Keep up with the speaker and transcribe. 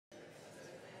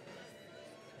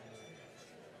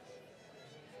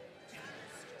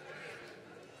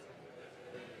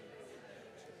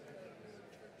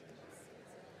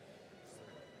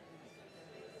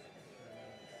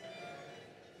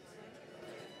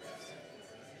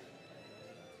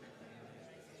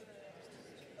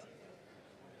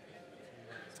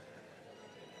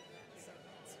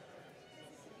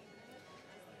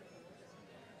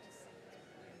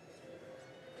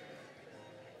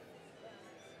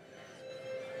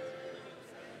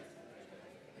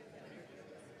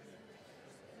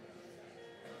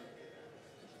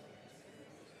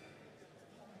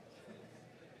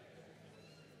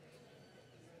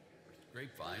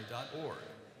grapevine.org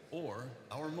or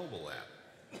our mobile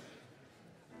app.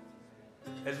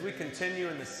 As we continue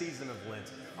in the season of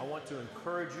Lent, I want to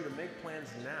encourage you to make plans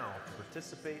now to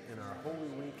participate in our Holy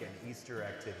Week and Easter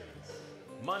activities.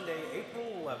 Monday, April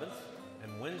 11th,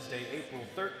 and Wednesday, April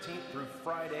 13th through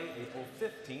Friday, April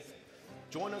 15th,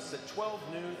 join us at 12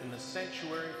 noon in the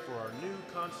sanctuary for our new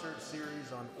concert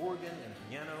series on organ and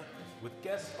piano with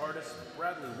guest artists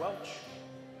Bradley Welch,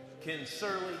 Ken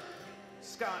Surley,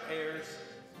 Scott Ayers,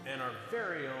 and our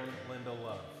very own Linda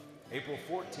Love. April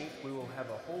 14th, we will have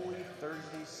a Holy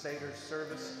Thursday Seder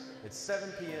service at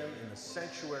 7 p.m. in the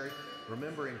sanctuary,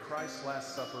 remembering Christ's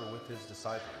Last Supper with his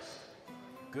disciples.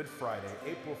 Good Friday,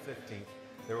 April 15th,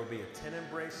 there will be a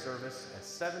Tenebrae service at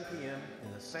 7 p.m.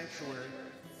 in the sanctuary,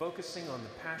 focusing on the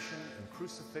passion and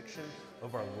crucifixion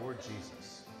of our Lord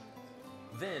Jesus.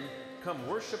 Then, come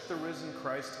worship the risen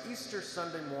Christ Easter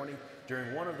Sunday morning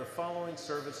during one of the following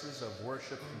services of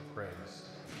worship and praise.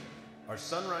 Our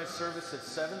sunrise service at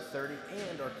 7:30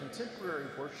 and our contemporary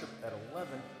worship at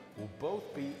 11 will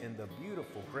both be in the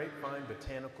beautiful Grapevine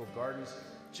Botanical Gardens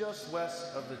just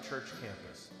west of the church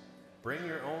campus. Bring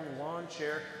your own lawn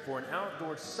chair for an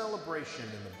outdoor celebration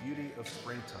in the beauty of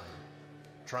springtime.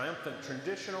 Triumphant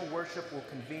traditional worship will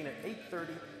convene at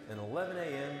 8:30 and 11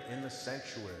 a.m. in the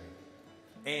sanctuary.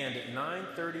 And at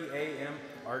 9:30 a.m.,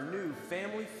 our new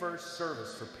Family First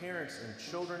service for parents and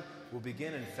children will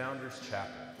begin in Founders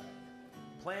Chapel.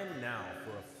 Plan now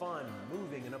for a fun,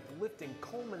 moving, and uplifting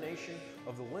culmination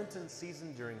of the Lenten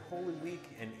season during Holy Week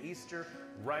and Easter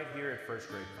right here at First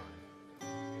Grapevine.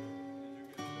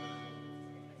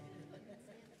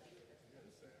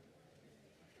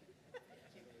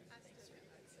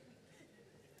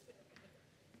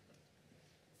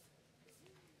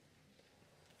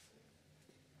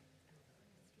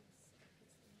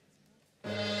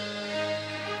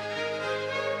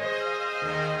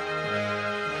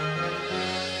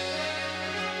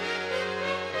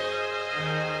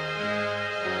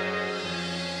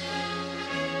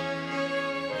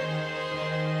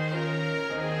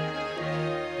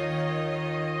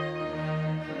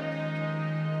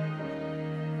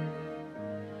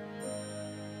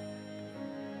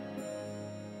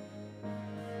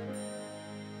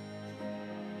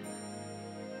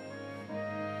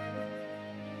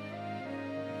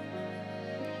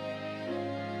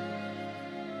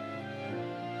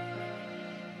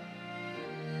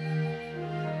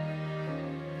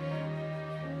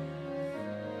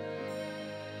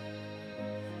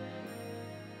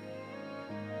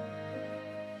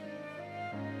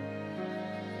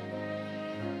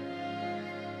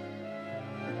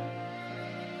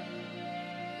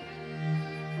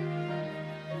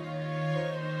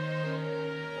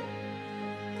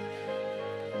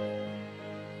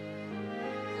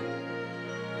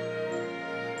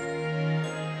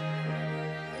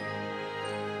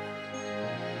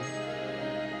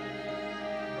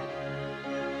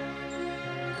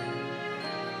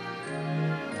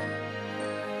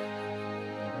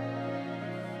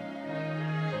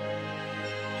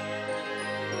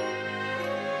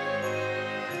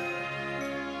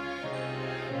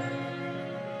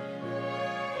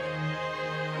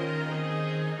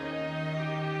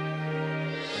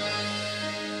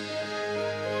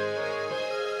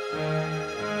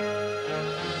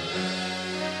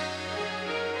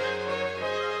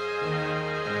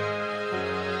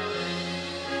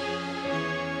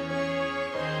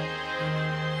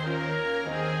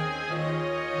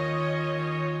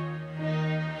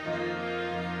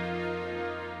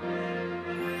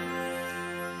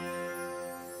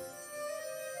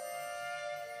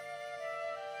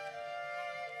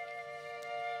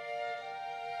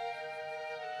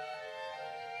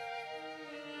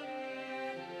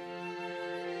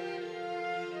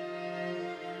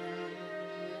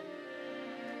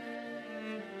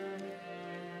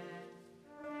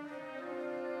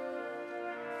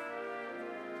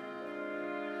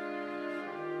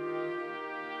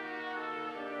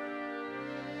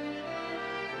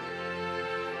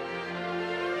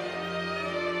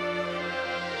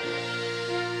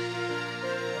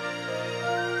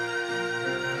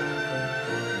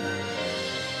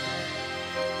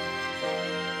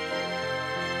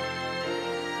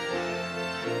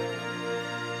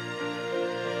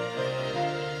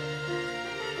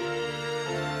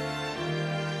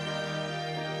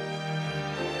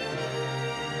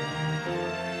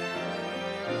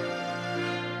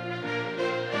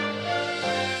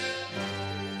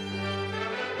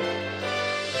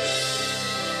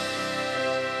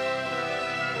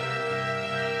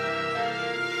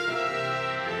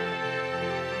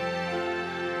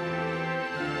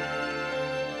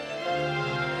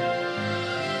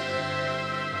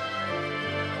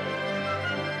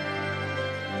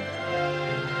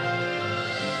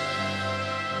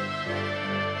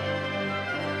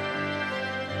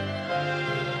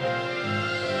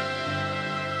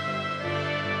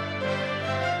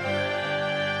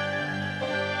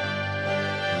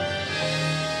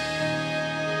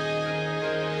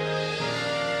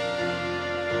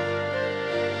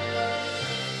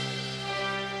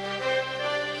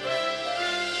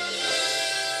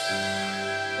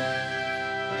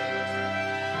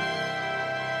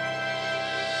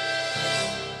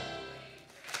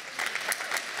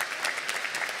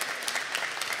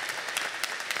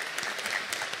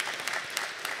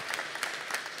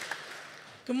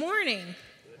 Good morning.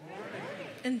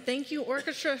 And thank you,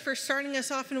 orchestra, for starting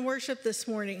us off in worship this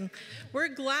morning. We're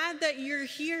glad that you're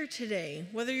here today.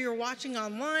 Whether you're watching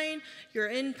online, you're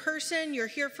in person, you're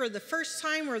here for the first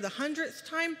time or the 100th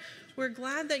time, we're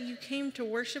glad that you came to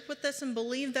worship with us and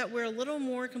believe that we're a little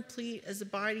more complete as a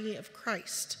body of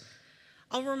Christ.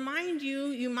 I'll remind you,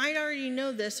 you might already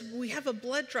know this, we have a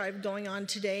blood drive going on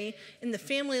today in the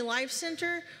Family Life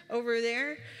Center over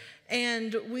there,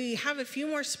 and we have a few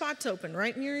more spots open,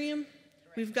 right, Miriam?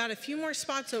 We've got a few more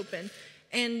spots open.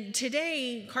 And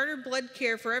today, Carter Blood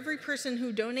Care, for every person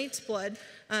who donates blood,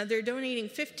 they're donating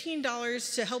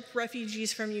 $15 to help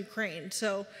refugees from Ukraine.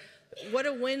 So what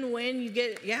a win-win. You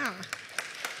get, yeah.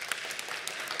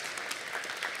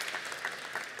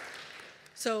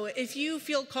 So if you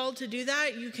feel called to do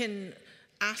that, you can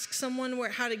ask someone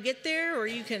how to get there, or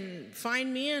you can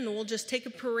find me and we'll just take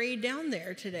a parade down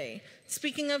there today.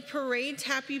 Speaking of parades,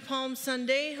 happy Palm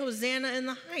Sunday, Hosanna in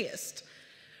the highest.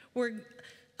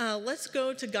 Let's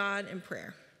go to God in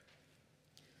prayer.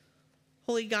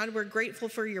 Holy God, we're grateful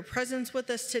for your presence with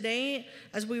us today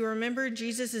as we remember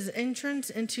Jesus'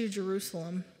 entrance into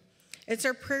Jerusalem. It's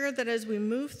our prayer that as we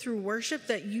move through worship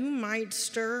that you might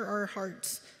stir our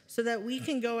hearts so that we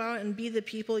can go out and be the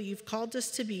people you've called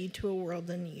us to be to a world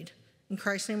in need. In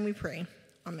Christ's name we pray.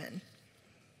 Amen.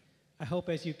 I hope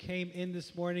as you came in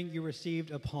this morning, you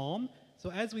received a palm. So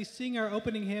as we sing our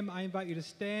opening hymn, I invite you to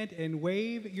stand and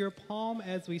wave your palm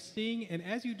as we sing. And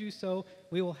as you do so,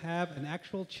 we will have an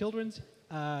actual children's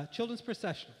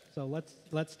procession. So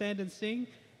let's stand and sing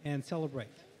and celebrate.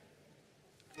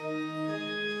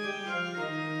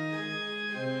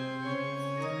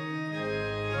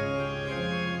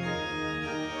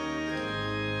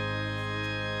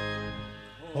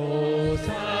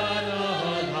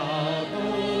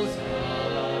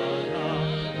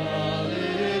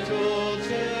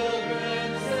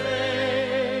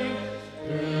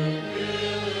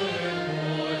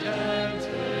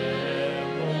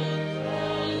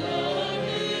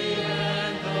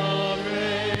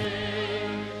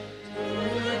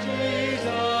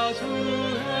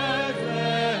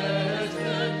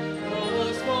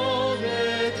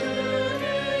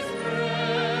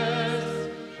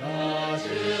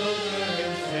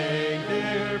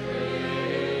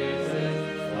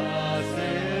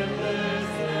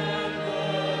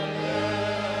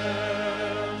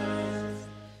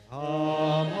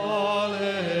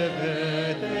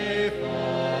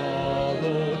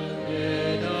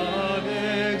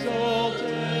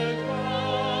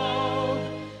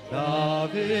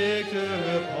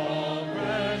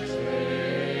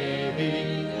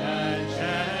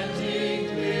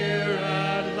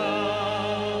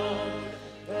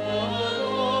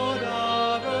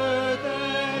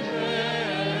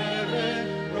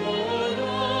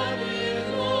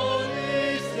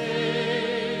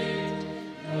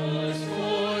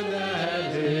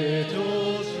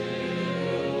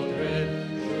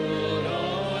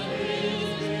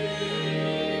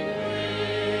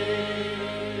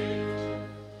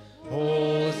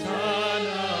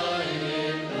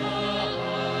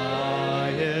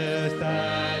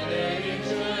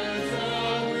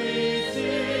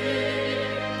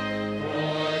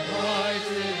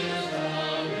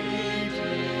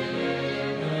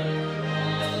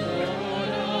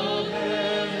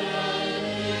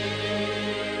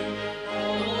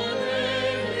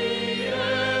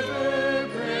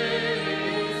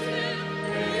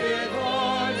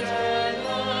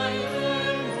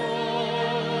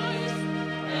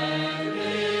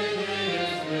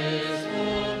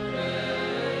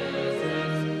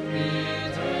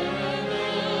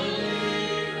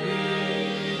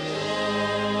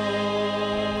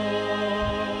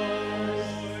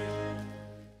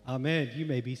 Amen. You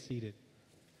may be seated.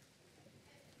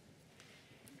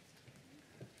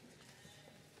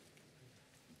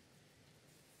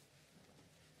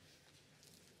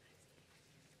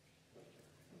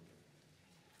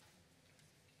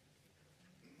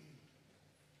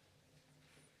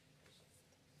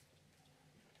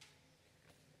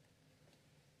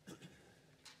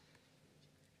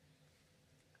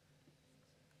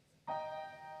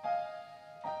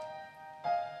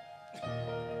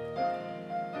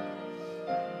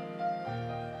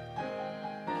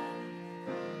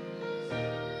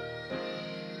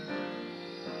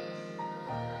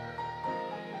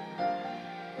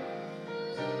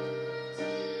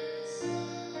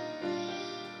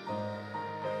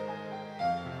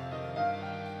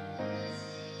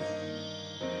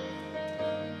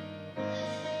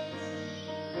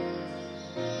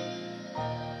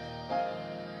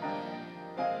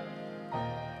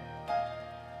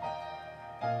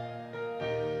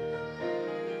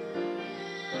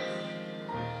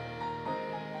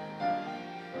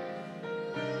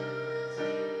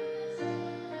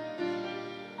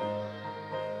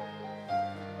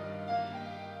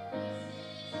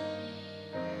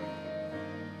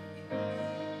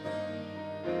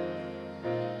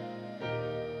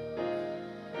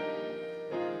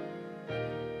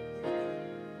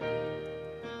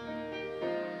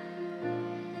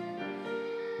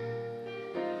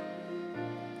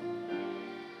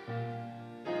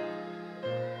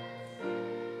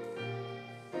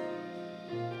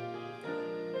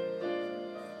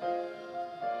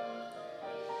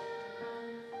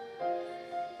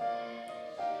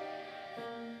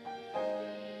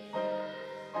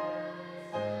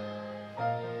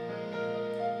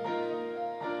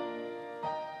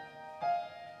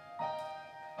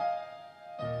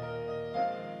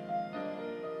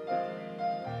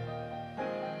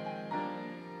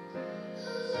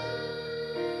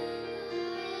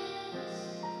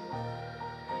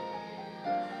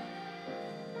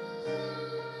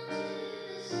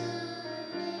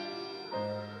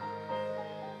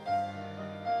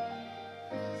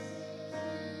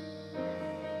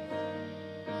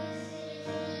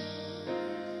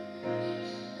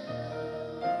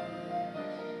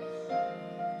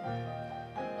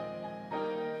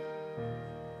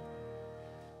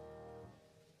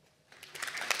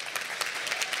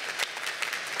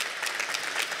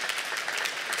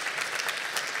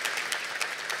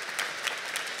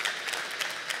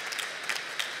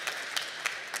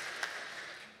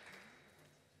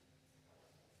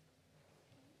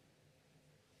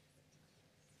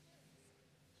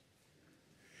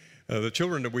 The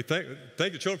children, we thank the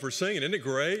children for singing. Isn't it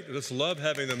great? I just love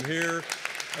having them here,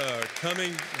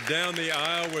 coming down the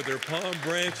aisle with their palm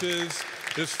branches.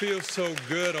 This feels so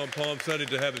good on Palm Sunday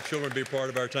to have the children be part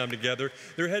of our time together.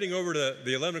 They're heading over to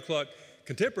the 11 o'clock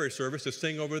contemporary service to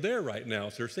sing over there right now.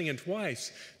 So they're singing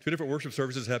twice, 2 different worship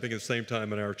services happening at the same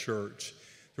time in our church.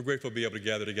 We're grateful to be able to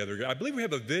gather together. I believe we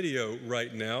have a video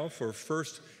right now for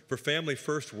Family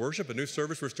First Worship, a new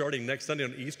service we're starting next Sunday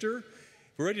on Easter.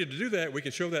 If we're ready to do that, we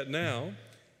can show that now,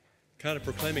 kind of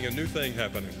proclaiming a new thing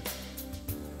happening.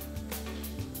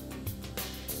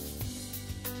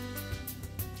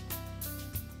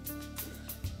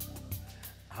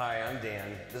 Hi, I'm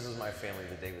Dan. This is my family,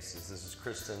 the Davises. This is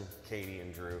Kristen, Katie,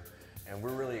 and Drew. And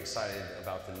we're really excited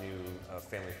about the new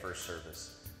Family First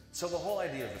service. So the whole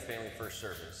idea of the Family First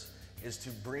service is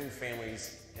to bring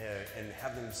families and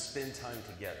have them spend time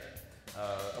together.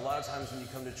 A lot of times when you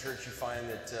come to church, you find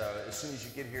that as soon as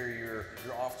you get here,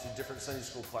 you're off to different Sunday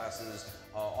school classes,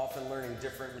 often learning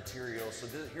different materials. So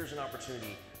here's an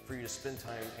opportunity for you to spend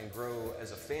time and grow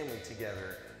as a family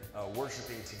together,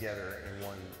 worshiping together in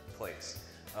one place.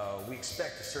 We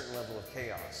expect a certain level of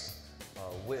chaos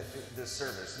with this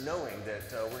service, knowing that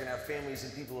we're going to have families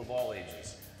and people of all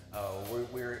ages.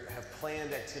 We have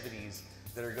planned activities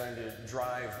that are going to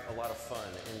drive a lot of fun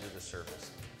into the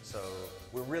service. So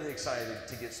we're really excited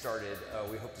to get started.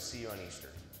 We hope to see you on Easter.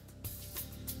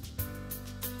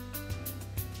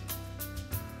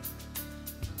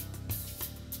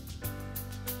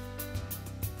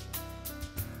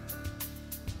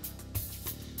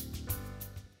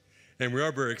 And we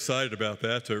are very excited about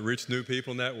that, to reach new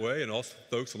people in that way, and also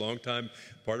folks, a long time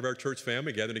part of our church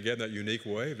family, gathering together in that unique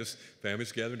way, just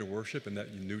families gathering to worship in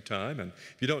that new time. And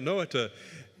if you don't know it,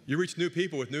 you reach new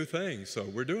people with new things, so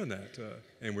we're doing that.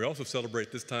 And we also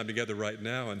celebrate this time together right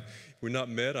now. And if we're not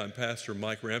met, I'm Pastor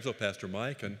Mike Ramsdell, Pastor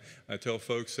Mike, and I tell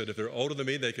folks that if they're older than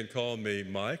me, they can call me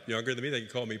Mike. Younger than me, they can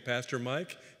call me Pastor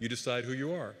Mike. You decide who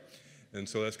you are. And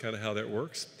so that's kind of how that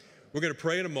works. We're going to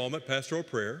pray in a moment, pastoral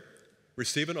prayer.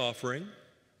 Receive an offering.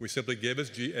 We simply give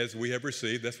as we have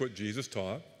received. That's what Jesus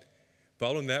taught.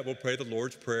 Following that, we'll pray the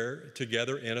Lord's Prayer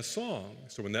together in a song.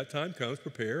 So when that time comes,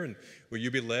 prepare, and will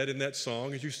you be led in that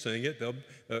song as you sing it?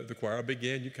 The choir will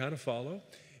begin. You kind of follow.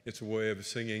 It's a way of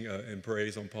singing and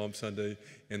praise on Palm Sunday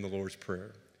in the Lord's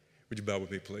Prayer. Would you bow with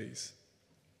me, please?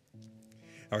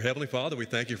 Our Heavenly Father, we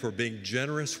thank you for being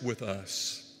generous with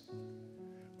us.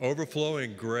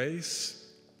 Overflowing grace,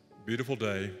 beautiful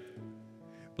day.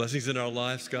 Blessings in our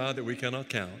lives, God, that we cannot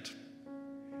count.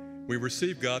 We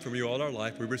receive, God, from you all our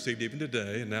life. We received even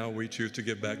today, and now we choose to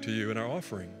give back to you in our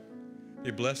offering.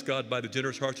 Be blessed, God, by the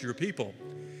generous hearts of your people,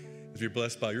 as we're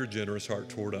blessed by your generous heart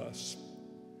toward us.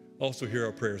 Also hear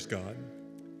our prayers, God.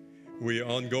 We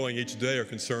ongoing each day are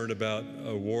concerned about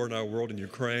a war in our world in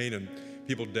Ukraine and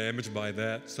people damaged by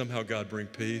that. Somehow, God, bring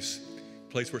peace,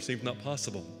 a place where it seems not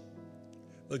possible.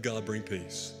 Let God bring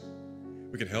peace.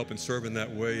 We can help and serve in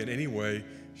that way, in any way.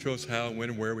 Show us how, when,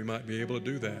 and where we might be able to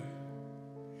do that.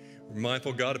 We're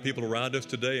mindful, God, of people around us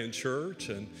today in church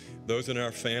and those in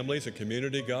our families and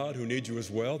community, God, who need you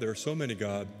as well. There are so many,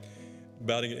 God,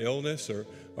 battling illness or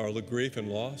grief and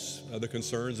loss, other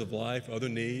concerns of life, other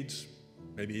needs,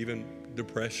 maybe even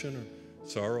depression or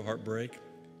sorrow, heartbreak.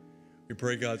 We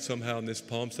pray, God, somehow in this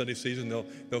Palm Sunday season,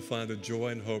 they'll find the joy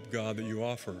and hope, God, that you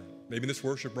offer. Maybe in this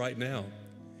worship right now.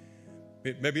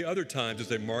 Maybe other times as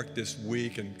they mark this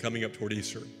week and coming up toward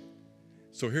Easter.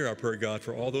 So hear our prayer, God,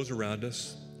 for all those around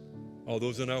us, all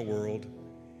those in our world,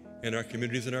 in our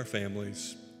communities and our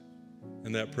families.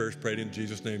 And that prayer is prayed in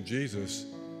Jesus' name. Jesus,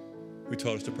 who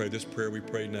taught us to pray this prayer, we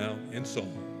pray now in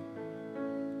song.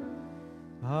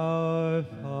 Our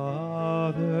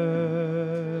Father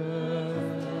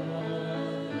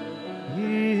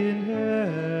in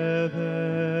heaven,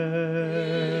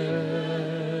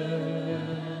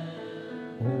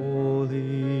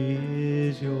 holy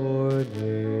is your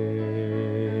name.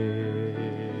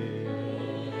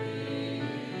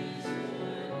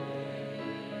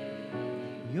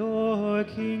 Your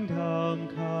kingdom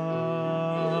come,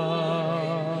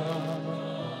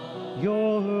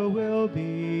 your will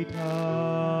be done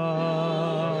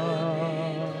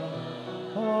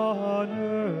on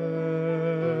earth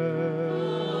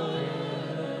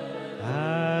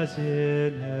as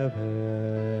in heaven.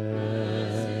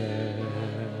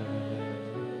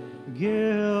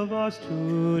 Give us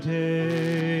today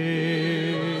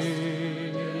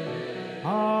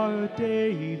our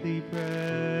daily bread,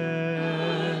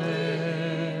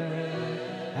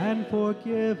 and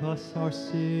forgive us our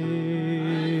sins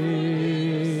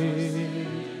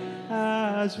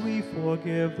as we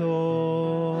forgive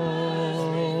those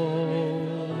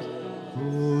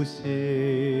who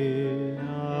sin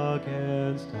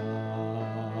against us.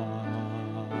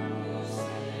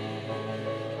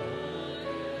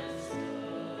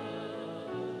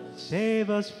 Save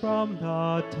us from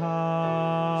the time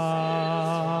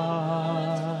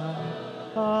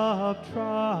of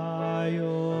trial,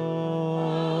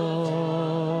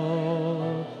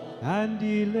 and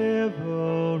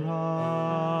deliver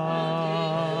us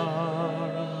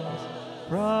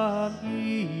from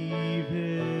evil.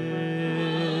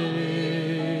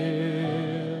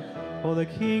 For the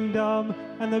kingdom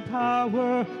and the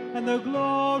power and the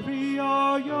glory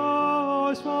are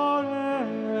yours forever.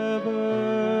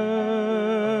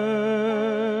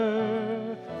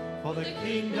 For the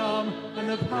kingdom and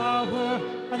the power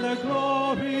and the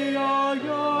glory are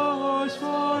yours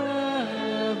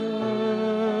forever.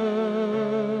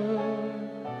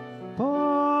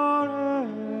 Forever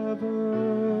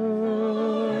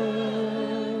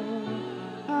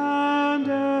and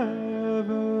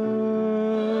ever.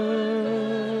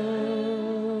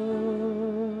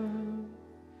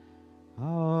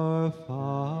 Our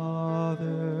Father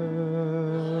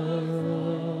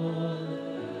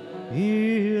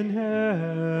in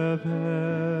heaven,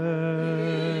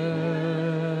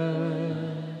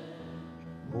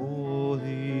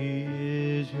 holy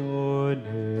is your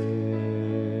name.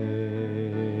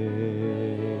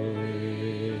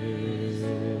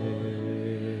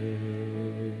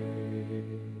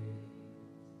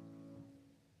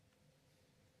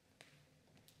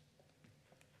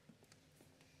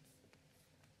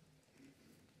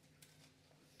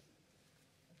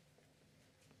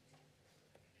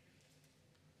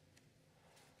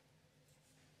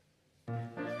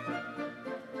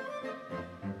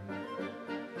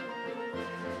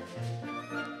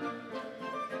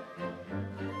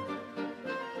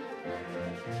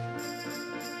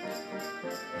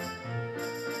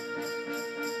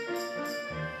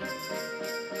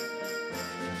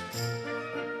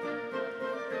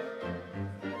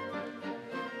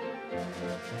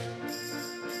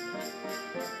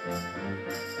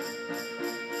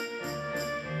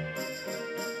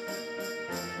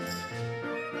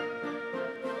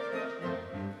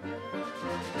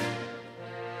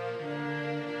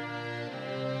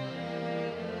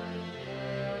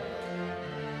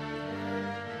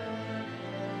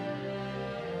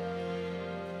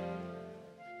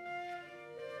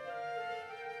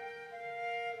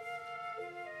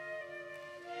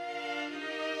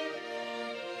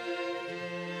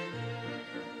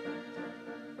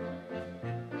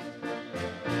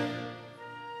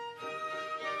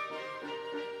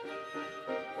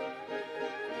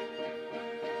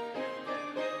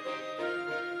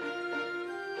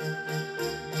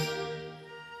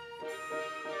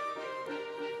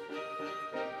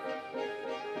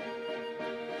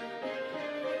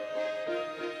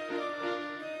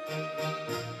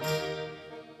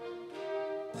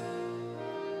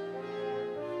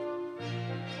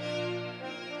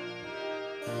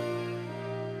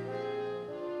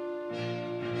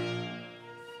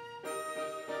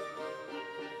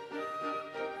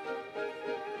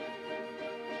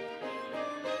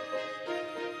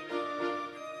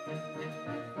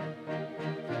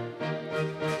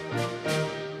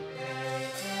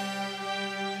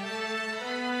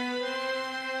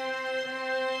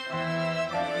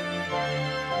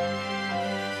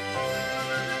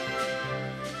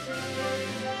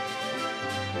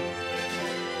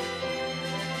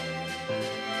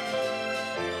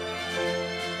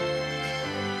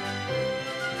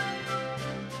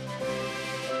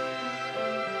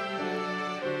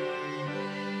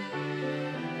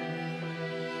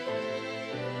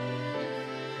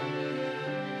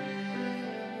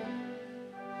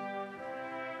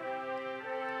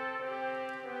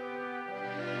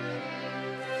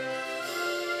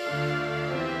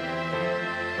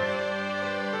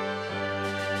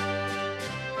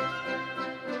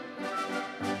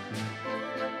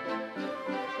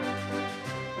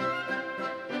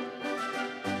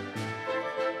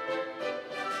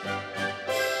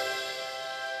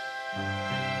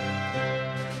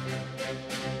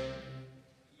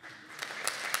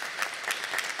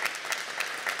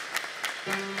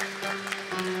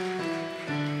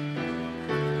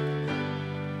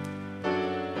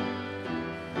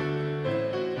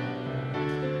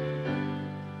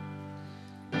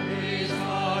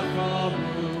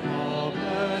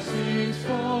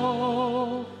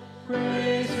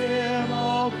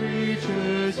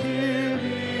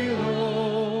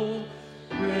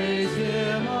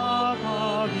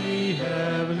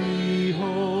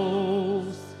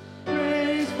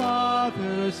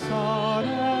 Son,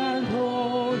 and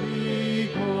Holy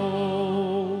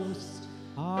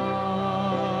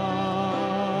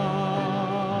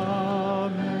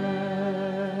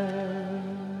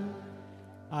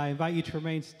invite you to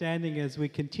remain standing as we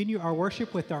continue our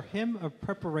worship with our hymn of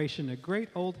preparation, a great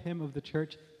old hymn of the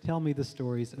church, Tell Me the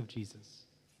Stories of Jesus.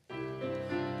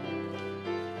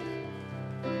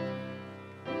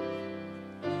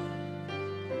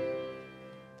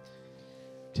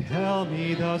 Tell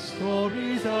me the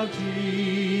stories of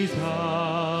Jesus,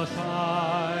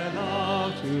 I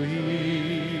love to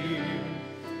hear.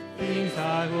 Things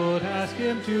I would ask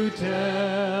him to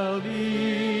tell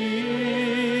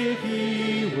me if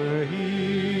he were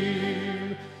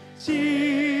here.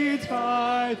 Seeds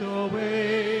by the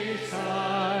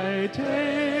wayside,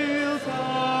 tales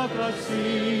of the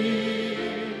sea,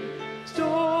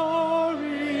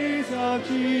 stories of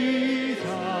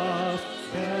Jesus,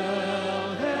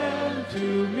 tell them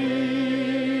to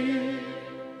me.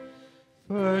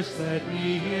 First let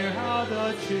me hear how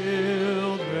the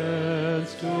children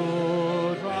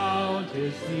stood round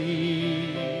his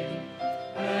knee,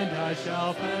 and I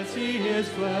shall fancy his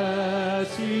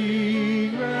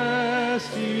blessing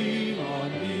resting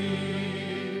on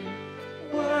me.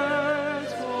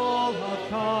 Words full of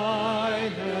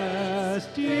kindness,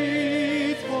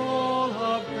 deeds full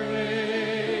of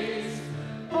grace,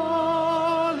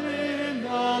 all in the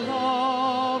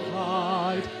love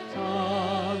light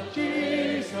of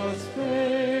Jesus'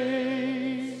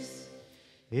 face.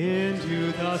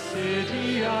 Into the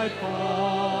city I'd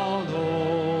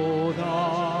follow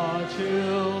the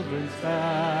children's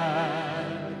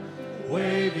band,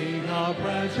 waving a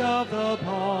branch of the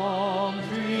palm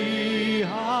tree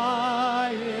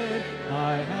high in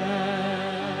my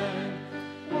hand.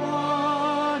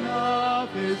 One of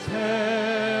his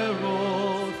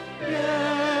heralds,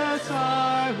 yes,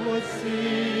 I would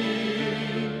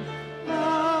sing,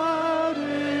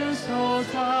 loudest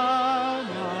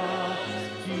Hosanna,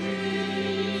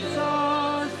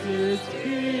 Jesus is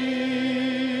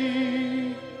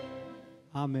King.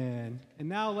 Amen. And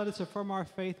now let us affirm our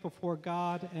faith before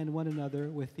God and one another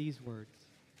with these words.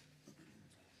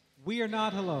 We are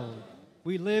not alone.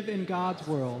 We live in God's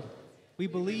world. We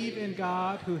believe in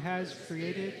God who has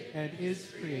created and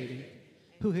is creating,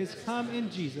 who has come in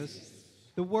Jesus,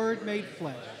 the Word made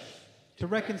flesh, to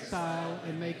reconcile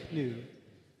and make new,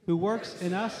 who works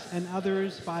in us and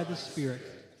others by the Spirit.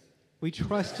 We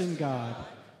trust in God.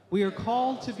 We are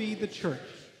called to be the church,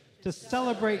 to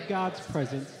celebrate God's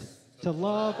presence, to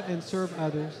love and serve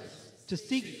others, to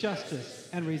seek justice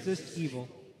and resist evil,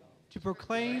 to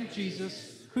proclaim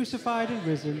Jesus crucified and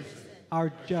risen, our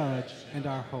judge and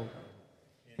our hope.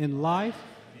 In life,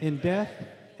 in death,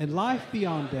 and life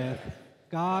beyond death,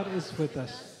 God is with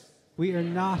us. We are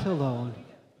not alone.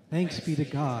 Thanks be to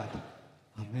God.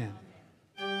 Amen.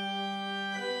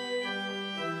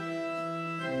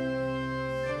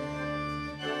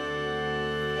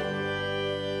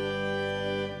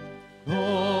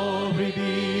 Glory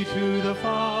be to the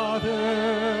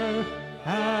Father,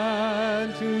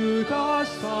 and to the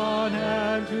Son,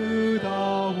 and to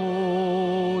the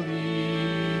Holy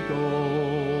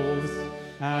Ghost,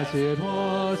 as it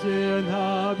was in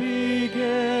the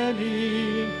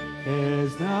beginning,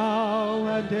 is now,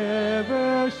 and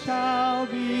ever shall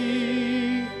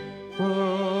be,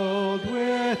 world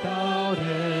without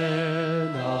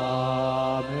end.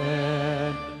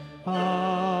 Amen. Amen.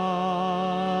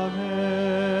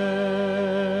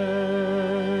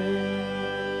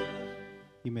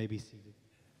 You may be seated.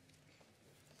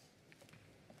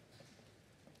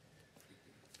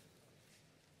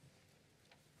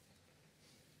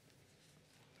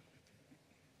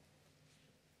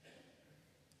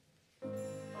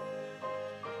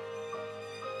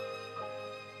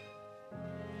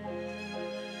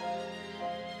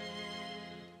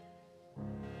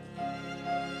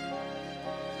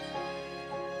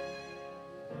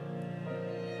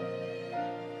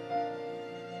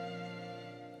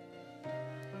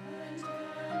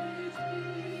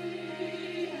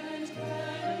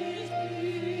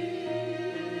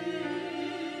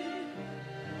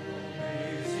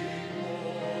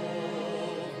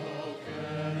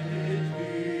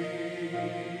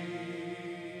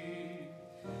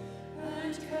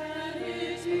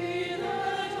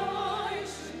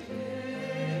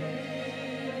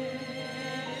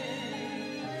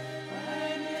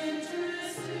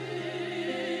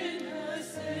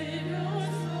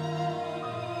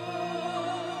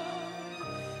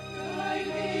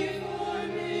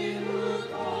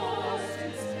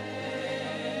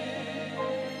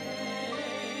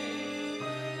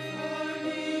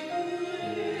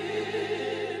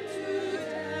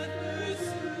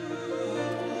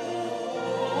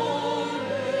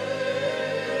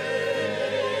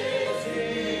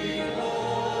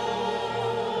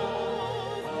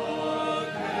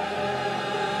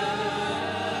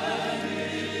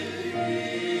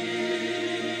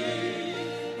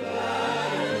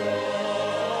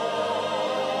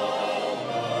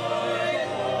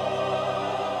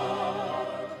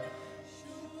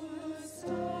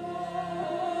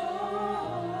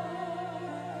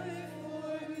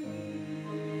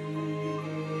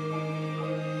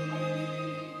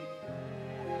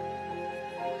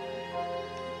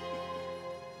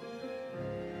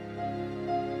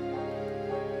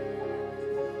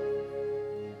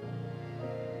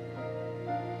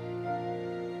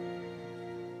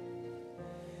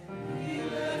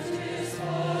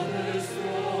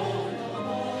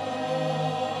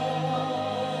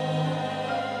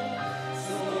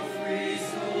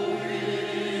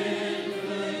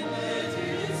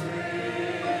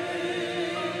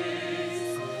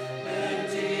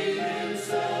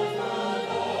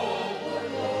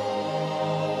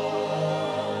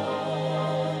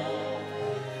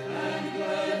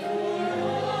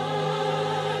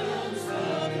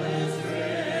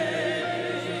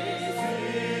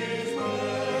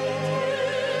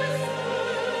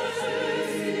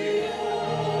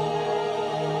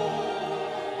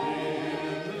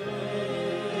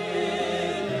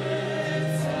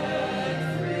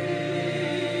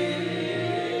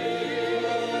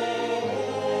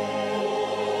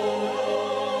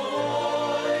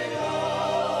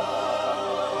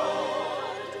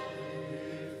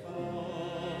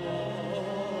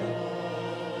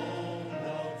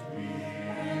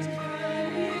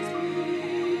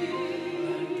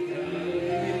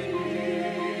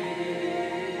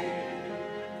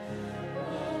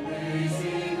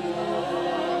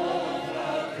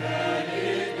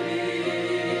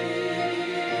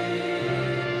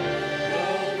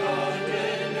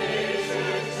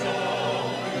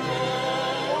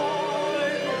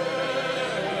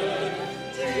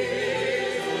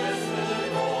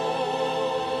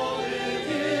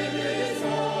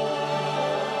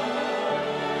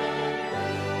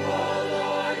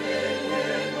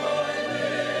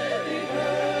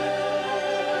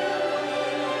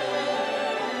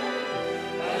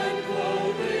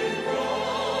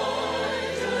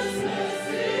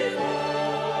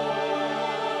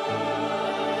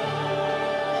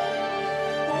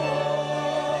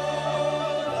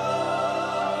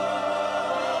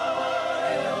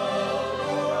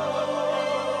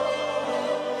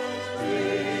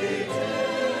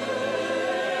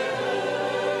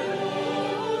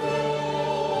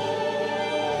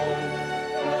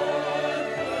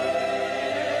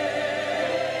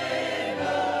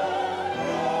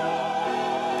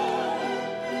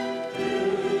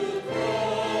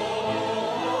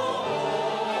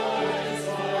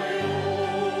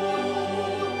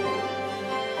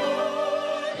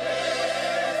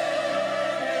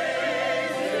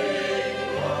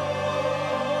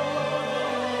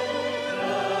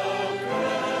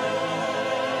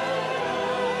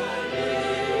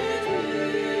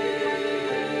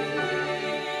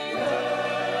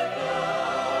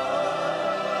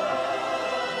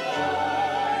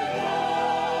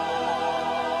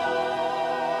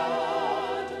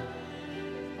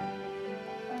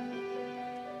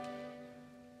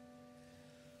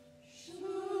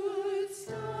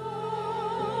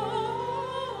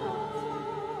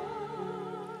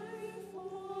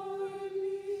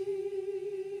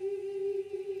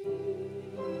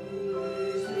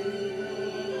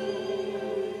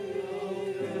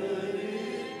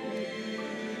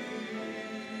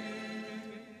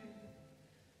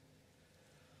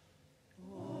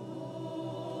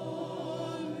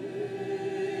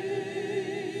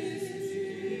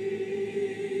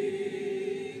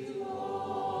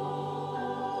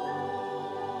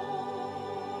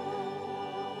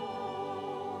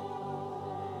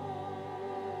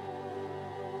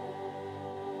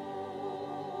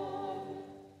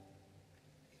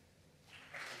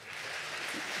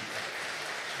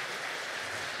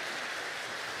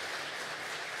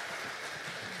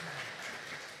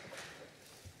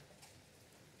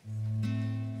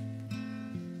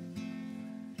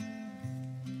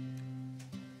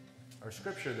 Our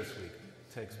scripture this week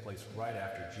takes place right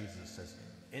after Jesus has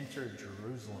entered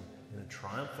Jerusalem in a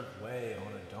triumphant way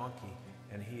on a donkey,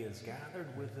 and he is gathered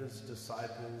with his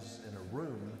disciples in a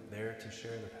room there to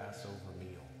share the Passover meal.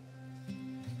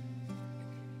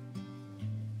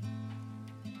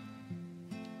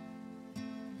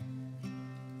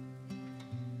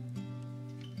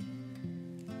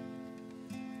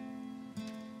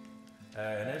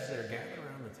 And as they're gathered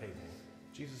around the table,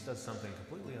 Jesus does something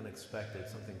completely unexpected,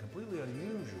 something completely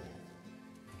unusual.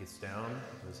 He gets down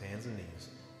on his hands and knees,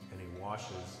 and he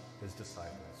washes his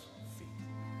disciples' feet.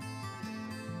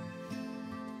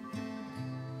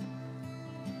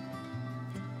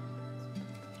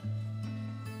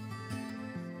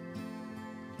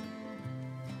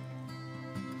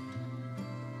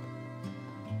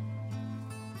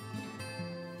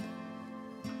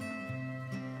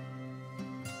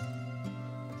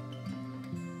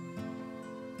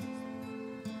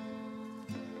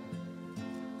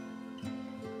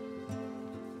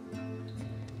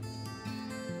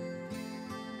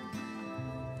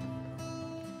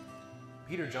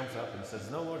 Peter jumps up and says,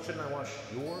 "No, Lord, shouldn't I wash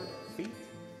your feet?"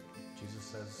 Jesus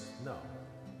says, "No,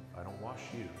 if I don't wash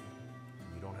you,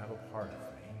 you don't have a part of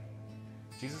me."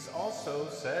 Jesus also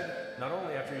said, not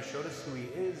only after he showed us who he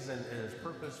is and his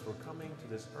purpose for coming to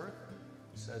this earth,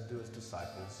 he said to his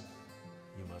disciples,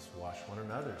 "You must wash one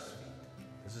another's feet.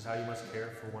 This is how you must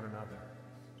care for one another,"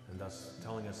 and thus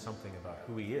telling us something about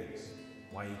who he is,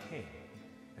 why he came,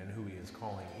 and who he is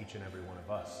calling each and every one of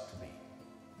us to be.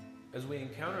 As we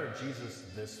encounter Jesus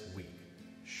this week,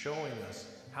 showing us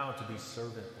how to be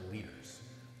servant leaders,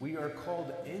 we are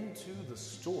called into the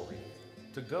story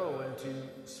to go and to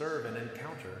serve and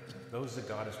encounter those that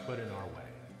God has put in our way.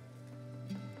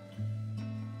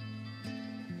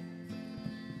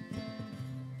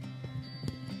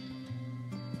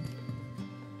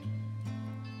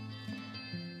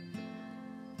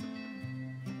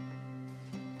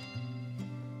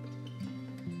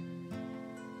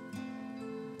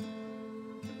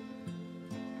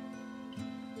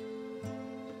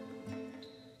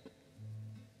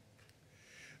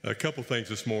 A couple things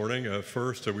this morning.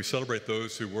 First, we celebrate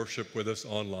those who worship with us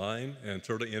online and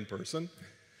certainly in person.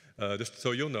 Just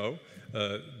so you'll know,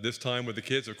 this time with the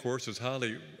kids, of course, is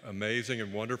highly amazing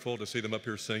and wonderful to see them up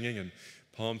here singing and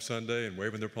Palm Sunday and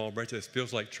waving their palm branches. It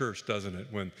feels like church, doesn't it,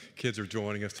 when kids are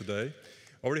joining us today?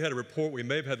 Already had a report. We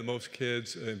may have had the most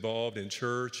kids involved in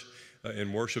church,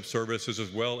 in worship services, as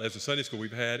well as the Sunday school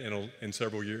we've had in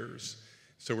several years.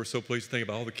 So we're so pleased to think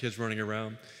about all the kids running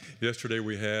around. Yesterday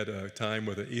we had a time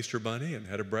with an Easter bunny and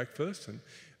had a breakfast, and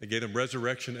they gave them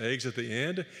resurrection eggs at the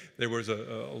end. There was a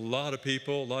lot of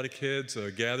people, a lot of kids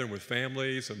gathering with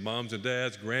families, and moms and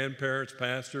dads, grandparents,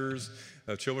 pastors,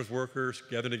 children's workers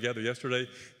gathering together yesterday.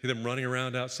 See them running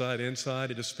around outside, inside.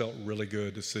 It just felt really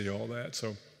good to see all that.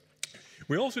 So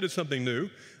we also did something new.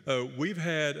 We've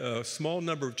had a small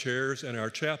number of chairs in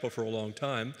our chapel for a long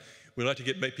time. We like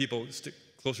to make people stick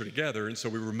closer together, and so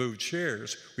we removed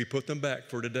chairs. We put them back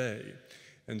for today.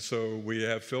 And so we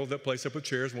have filled that place up with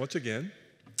chairs once again,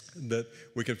 that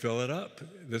we can fill it up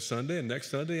this Sunday and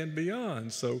next Sunday and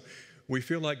beyond. So we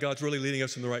feel like God's really leading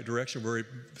us in the right direction. We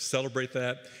celebrate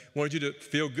that. I wanted you to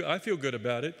feel good. I feel good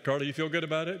about it. Carly, you feel good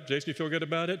about it? Jason, you feel good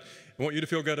about it? I want you to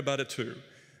feel good about it too.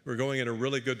 We're going in a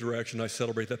really good direction. I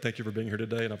celebrate that. Thank you for being here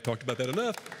today. And I've talked about that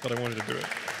enough, but I wanted to do it.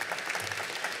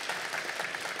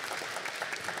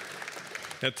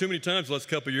 Now, too many times the last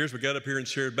couple of years we got up here and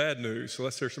shared bad news, so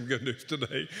let's share some good news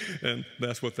today, and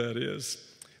that's what that is.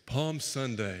 Palm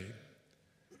Sunday,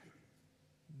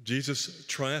 Jesus'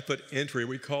 triumphant entry,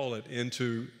 we call it,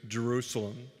 into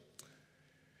Jerusalem.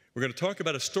 We're going to talk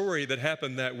about a story that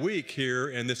happened that week here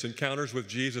in this Encounters with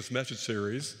Jesus message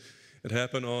series. It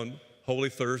happened on Holy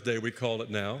Thursday, we call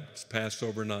it now. It's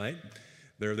Passover night.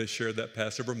 There they shared that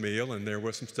Passover meal, and there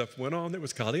was some stuff went on that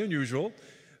was kind of unusual.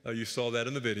 You saw that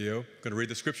in the video. I'm going to read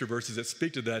the scripture verses that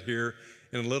speak to that here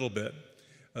in a little bit.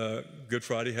 Good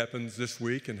Friday happens this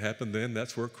week and happened then.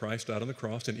 That's where Christ died on the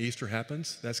cross, and Easter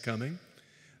happens. That's coming.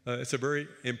 It's a very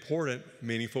important,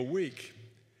 meaningful week.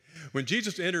 When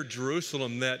Jesus entered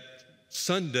Jerusalem that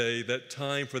Sunday, that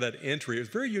time for that entry, it was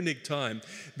a very unique time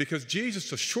because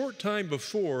Jesus, a short time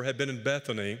before, had been in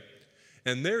Bethany,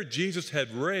 and there Jesus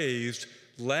had raised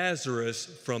Lazarus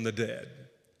from the dead.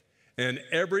 And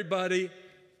everybody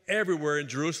everywhere in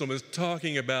Jerusalem is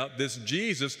talking about this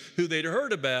Jesus who they'd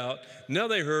heard about. Now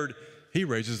they heard he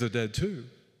raises the dead too.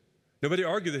 Nobody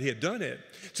argued that he had done it.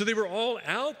 So they were all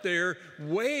out there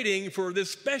waiting for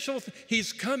this special,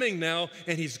 he's coming now,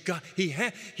 and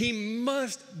he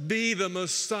must be the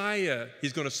Messiah.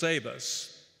 He's going to save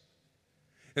us.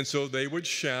 And so they would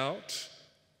shout,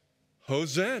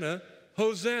 Hosanna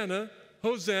Hosanna,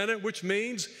 Hosanna, which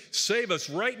means save us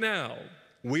right now.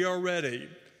 We are ready.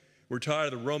 We're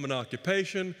tired of the Roman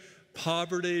occupation,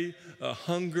 poverty,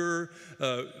 hunger,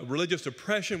 religious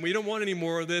oppression. We don't want any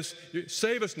more of this.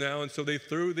 Save us now. And so they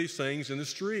threw these things in the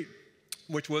street,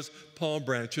 which was palm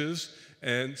branches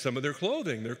and some of their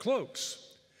clothing, their cloaks.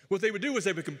 What they would do is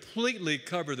they would completely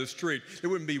cover the street. There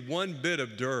wouldn't be one bit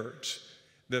of dirt.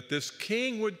 That this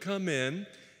king would come in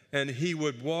and he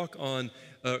would walk on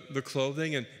the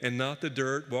clothing and not the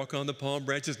dirt, walk on the palm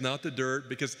branches, not the dirt,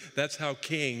 because that's how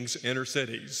kings enter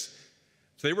cities.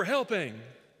 So they were helping.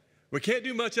 We can't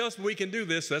do much else, but we can do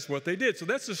this. That's what they did. So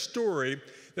that's the story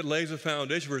that lays a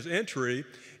foundation for his entry.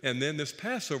 And then this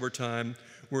Passover time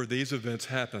where these events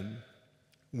happen,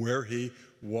 where he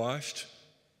washed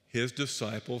his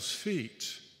disciples'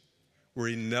 feet, where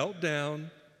he knelt down,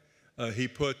 he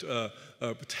put a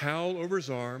towel over his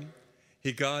arm,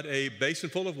 he got a basin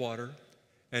full of water,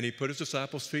 and he put his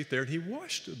disciples' feet there, and he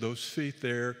washed those feet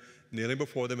there, kneeling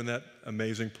before them in that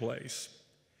amazing place.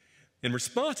 In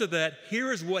response to that,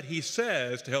 here is what he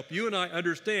says to help you and I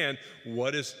understand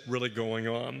what is really going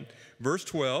on. Verse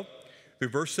 12 through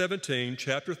verse 17,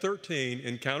 chapter 13,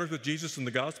 encounters with Jesus in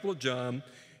the Gospel of John.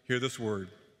 Hear this word.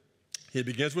 He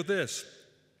begins with this.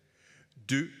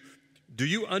 Do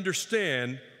you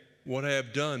understand what I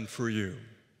have done for you?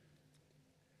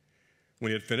 When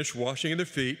he had finished washing their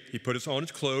feet, he put on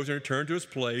his clothes and returned to his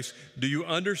place. Do you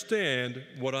understand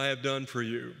what I have done for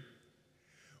you?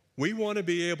 We want to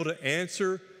be able to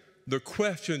answer the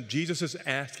question Jesus is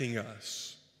asking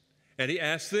us. And he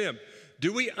asks them,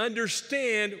 do we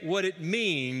understand what it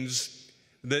means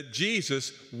that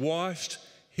Jesus washed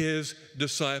his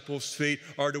disciples' feet,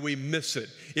 or do we miss it?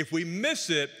 If we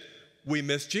miss it, we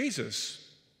miss Jesus.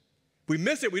 If we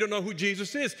miss it, we don't know who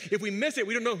Jesus is. If we miss it,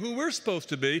 we don't know who we're supposed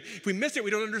to be. If we miss it, we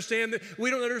don't understand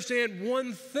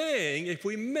one thing. If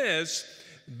we miss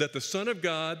that the Son of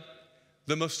God,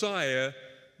 the Messiah,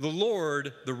 the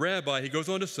Lord, the Rabbi, he goes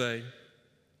on to say,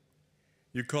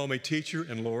 you call me teacher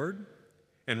and Lord,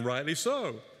 and rightly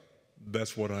so.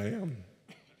 That's what I am.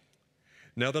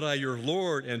 Now that I, your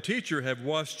Lord and teacher, have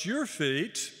washed your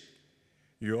feet,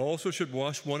 you also should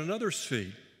wash one another's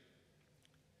feet.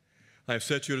 I have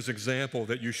set you as an example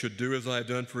that you should do as I have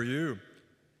done for you.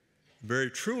 Very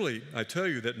truly, I tell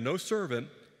you that no servant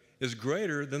is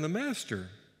greater than the master,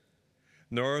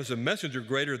 nor is a messenger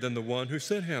greater than the one who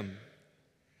sent him.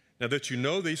 Now that you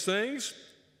know these things,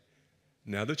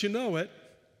 now that you know it,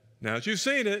 now that you've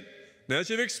seen it, now that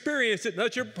you've experienced it, now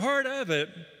that you're part of it,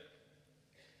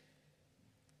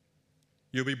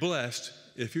 you'll be blessed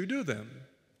if you do them.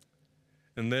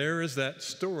 And there is that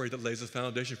story that lays the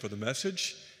foundation for the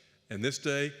message and this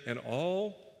day and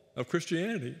all of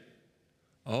Christianity,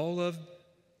 all of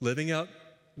living out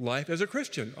life as a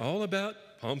Christian, all about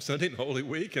Palm Sunday and Holy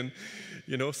Week and,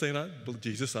 saying,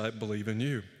 Jesus, I believe in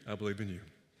you. I believe in you.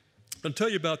 I'll tell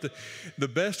you about the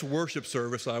best worship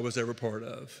service I was ever part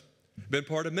of. Been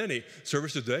part of many.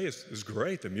 Service today is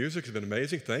great. The music has been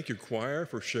amazing. Thank you, choir,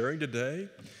 for sharing today.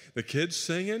 The kids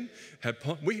singing.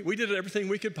 We did everything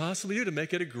we could possibly do to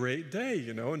make it a great day,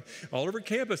 and all over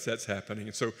campus that's happening.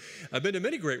 And so I've been to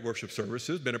many great worship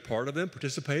services, been a part of them,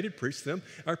 participated, preached them.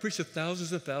 I preached to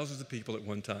thousands and thousands of people at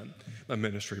one time, my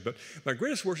ministry. But my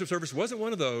greatest worship service wasn't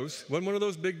one of those. Wasn't one of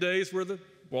those big days where the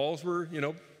walls were,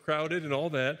 crowded and all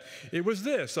that. It was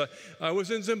this. I was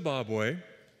in Zimbabwe.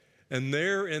 And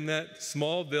there in that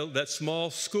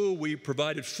small school we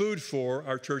provided food for,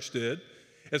 our church did,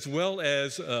 as well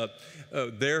as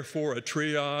there for a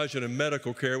triage and a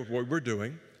medical care with what we're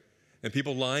doing. And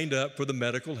people lined up for the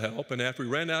medical help. And after we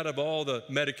ran out of all the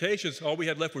medications, all we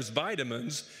had left was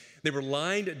vitamins. They were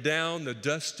lined down the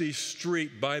dusty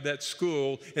street by that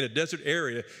school in a desert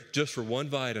area just for one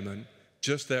vitamin,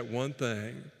 just that one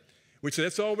thing. We'd say,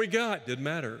 that's all we got. Didn't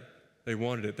matter. They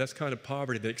wanted it. That's kind of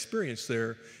poverty they experienced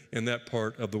there in that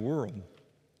part of the world.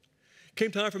 Came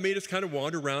time for me to kind of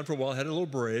wander around for a while, had a little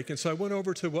break, and so I went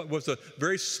over to what was a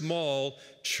very small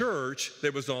church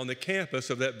that was on the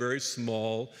campus of that very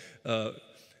small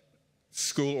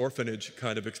school orphanage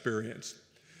kind of experience.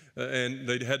 And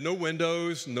they had no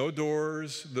windows, no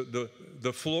doors.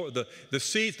 The floor, the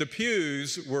seats, the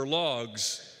pews were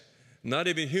logs, not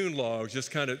even hewn logs,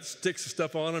 just kind of sticks of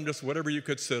stuff on them, just whatever you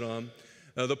could sit on.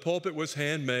 The pulpit was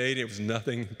handmade. It was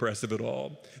nothing impressive at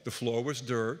all. The floor was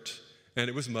dirt, and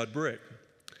it was mud brick.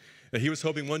 And he was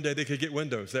hoping one day they could get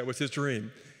windows. That was his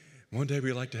dream. One day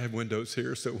we'd like to have windows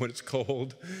here so when it's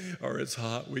cold or it's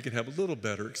hot, we can have a little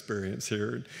better experience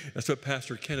here. And that's what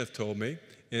Pastor Kenneth told me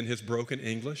in his broken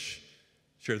English.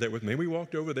 Shared that with me. We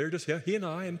walked over there, just he and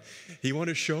I, and he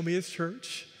wanted to show me his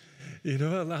church. You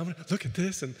know, look at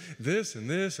this and this and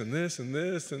this and this and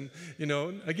this. And, you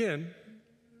know, again,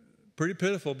 pretty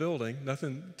pitiful building,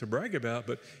 nothing to brag about,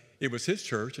 but it was his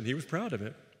church and he was proud of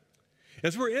it.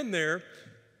 As we're in there,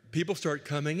 people start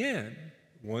coming in.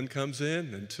 One comes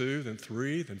in, then two, then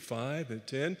three, then five, then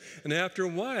 10. And after a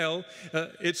while,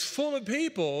 it's full of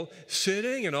people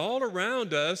sitting and all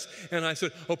around us. And I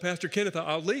said, oh, Pastor Kenneth,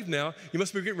 I'll leave now. You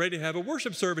must be getting ready to have a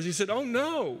worship service. He said, oh,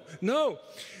 no.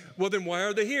 Well, then why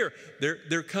are they here?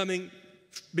 They're coming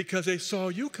because they saw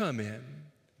you come in.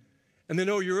 And they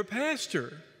know you're a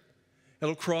pastor. A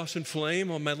little cross and flame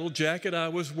on my little jacket I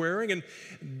was wearing. And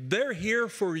they're here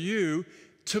for you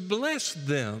to bless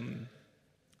them.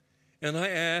 And I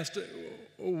asked,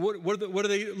 what are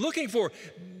they looking for?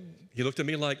 He looked at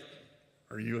me like,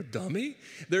 are you a dummy?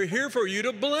 They're here for you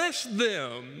to bless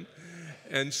them.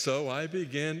 And so I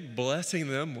began blessing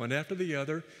them one after the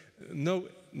other. No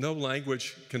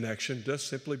language connection, just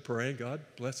simply praying, God,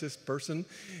 bless this person,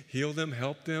 heal them,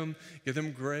 help them, give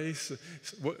them grace,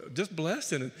 just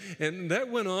blessing. And that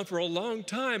went on for a long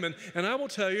time. And I will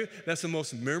tell you, that's the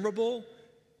most memorable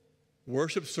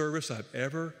worship service I've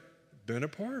ever been a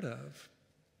part of.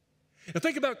 Now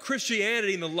think about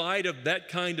Christianity in the light of that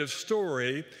kind of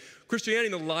story. Christianity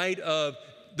in the light of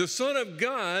the Son of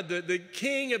God, the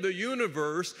King of the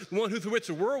universe, the one through which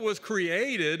the world was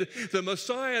created, the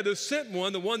Messiah, the sent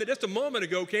one, the one that just a moment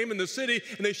ago came in the city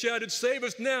and they shouted, save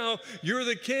us now, you're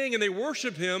the King, and they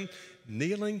worship him,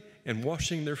 kneeling and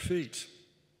washing their feet.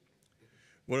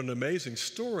 What an amazing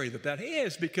story that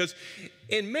is, because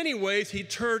in many ways he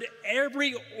turned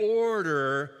every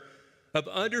order of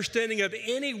understanding of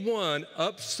anyone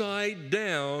upside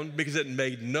down because it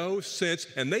made no sense,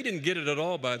 and they didn't get it at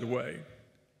all, by the way.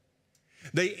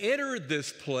 They entered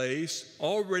this place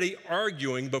already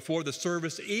arguing before the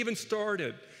service even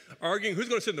started, arguing who's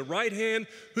going to sit in the right hand,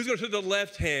 who's going to sit in the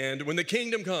left hand when the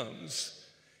kingdom comes.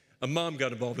 A mom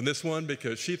got involved in this one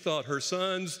because she thought her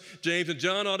sons, James and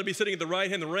John, ought to be sitting at the right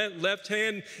hand, the left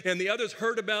hand, and the others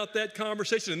heard about that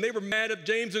conversation, and they were mad at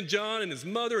James and John and his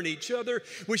mother and each other.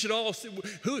 We should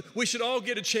all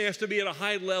get a chance to be at a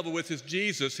high level with this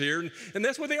Jesus here, and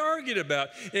that's what they argued about.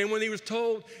 And when they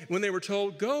were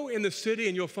told, go in the city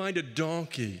and you'll find a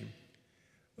donkey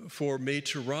for me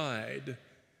to ride,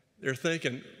 they're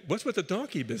thinking, what's with the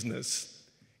donkey business?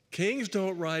 Kings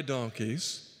don't ride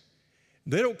donkeys.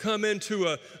 They don't come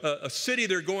into a city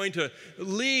they're going to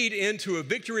lead into a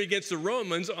victory against the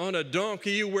Romans on a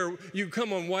donkey, where you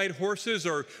come on white horses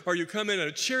or you come in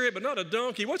a chariot, but not a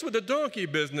donkey. What's with the donkey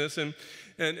business? And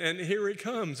here it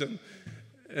comes. And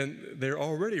they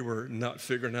already were not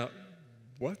figuring out,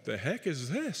 what the heck is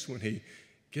this, when he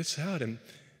gets out. And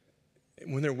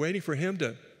when they're waiting for him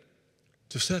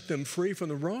to set them free from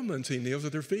the Romans, he kneels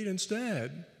at their feet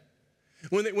instead.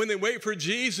 When they wait for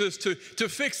Jesus to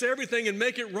fix everything and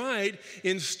make it right,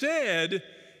 instead,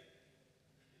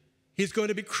 he's going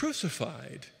to be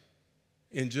crucified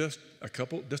in just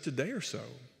a day or so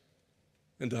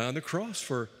and die on the cross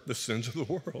for the sins of the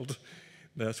world.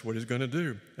 That's what he's going to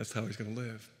do. That's how he's going to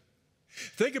live.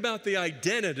 Think about the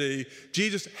identity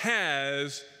Jesus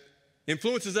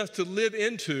influences us to live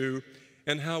into,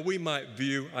 and how we might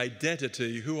view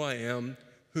identity, who I am,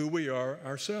 who we are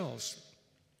ourselves.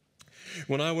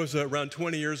 When I was around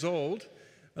 20 years old,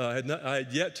 I had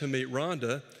yet to meet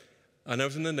Rhonda, and I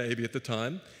was in the Navy at the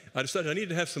time. I decided I needed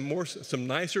to have some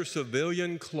nicer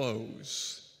civilian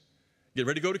clothes. Get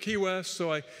ready to go to Key West,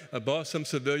 so I bought some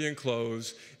civilian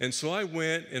clothes. And so I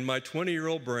went in my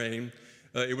 20-year-old brain.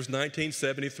 It was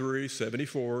 1973,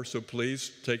 74, so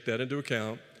please take that into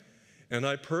account. And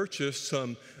I purchased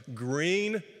some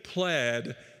green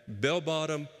plaid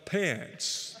bell-bottom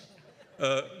pants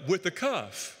with the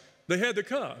cuff. They had the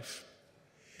cuff.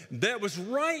 That was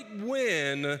right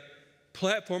when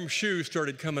platform shoes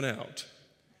started coming out.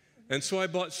 And so I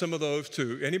bought some of those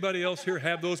too. Anybody else here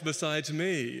have those besides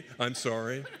me? I'm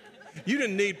sorry. You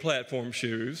didn't need platform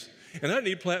shoes, and I didn't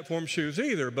need platform shoes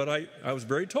either, but I was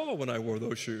very tall when I wore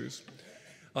those shoes.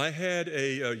 I had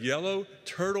a yellow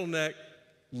turtleneck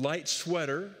light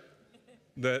sweater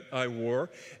that I wore,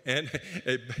 and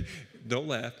don't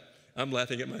laugh, I'm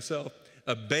laughing at myself,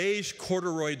 a beige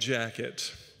corduroy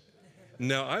jacket.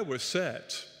 Now, I was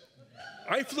set.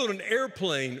 I flew in an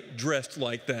airplane dressed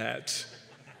like that.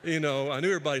 You know, I knew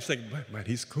everybody's thinking, man,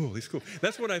 he's cool, he's cool.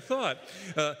 That's what I thought.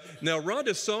 Now,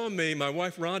 Rhonda saw me, my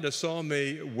wife Rhonda saw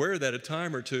me wear that a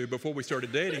time or two before we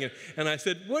started dating, and I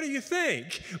said, what do you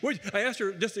think? I asked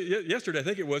her just yesterday, I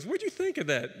think it was, what did you think of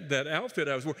that outfit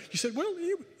I was wearing? She said, well,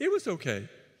 it was okay.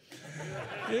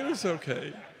 It was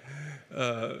okay.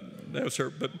 That was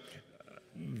her, but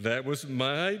that was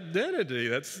my identity.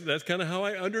 That's kind of how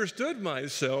I understood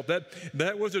myself.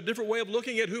 That was a different way of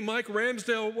looking at who Mike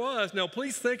Ramsdell was. Now,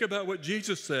 please think about what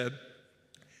Jesus said.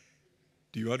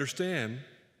 Do you understand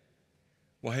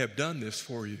why I have done this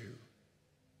for you?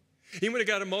 He went and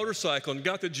got a motorcycle and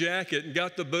got the jacket and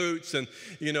got the boots and,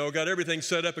 got everything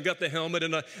set up and got the helmet.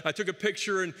 And I took a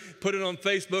picture and put it on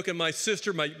Facebook. And my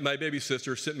sister, my baby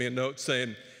sister, sent me a note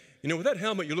saying, with that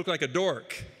helmet, you look like a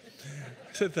dork.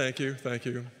 I said, thank you.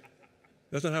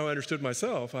 That's not how I understood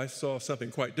myself. I saw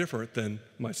something quite different than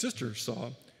my sister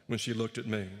saw when she looked at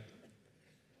me.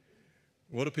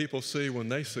 What do people see when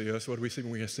they see us? What do we see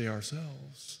when we see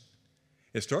ourselves?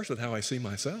 It starts with how I see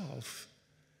myself.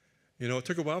 It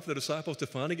took a while for the disciples to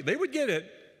finally they would get it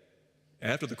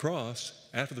after the cross,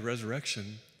 after the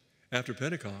resurrection, after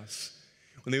Pentecost.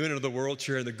 When they went into the world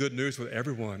sharing the good news with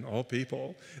everyone, all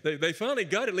people, they finally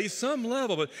got at least some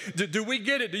level. But do we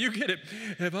get it? Do you get it?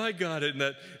 Have I got it? In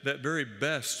that very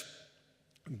best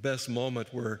moment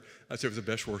where I say it was the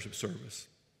best worship service.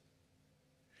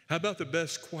 How about the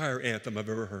best choir anthem I've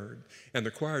ever heard? And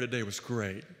the choir today was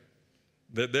great.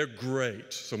 They're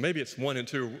great. So maybe it's 1 and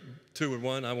 2 and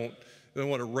 1. I don't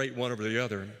want to rate one over the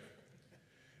other.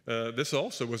 This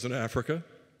also was in Africa,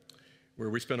 where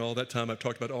we spent all that time. I've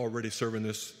talked about already serving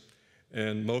this,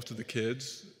 and most of the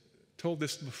kids told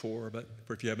this before, but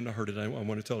if you haven't heard it, I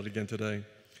want to tell it again today.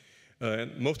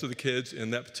 And most of the kids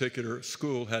in that particular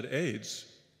school had AIDS,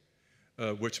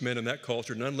 which meant in that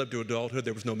culture, none lived to adulthood.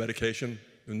 There was no medication,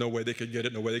 no way they could get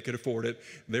it, no way they could afford it.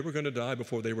 They were going to die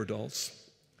before they were adults.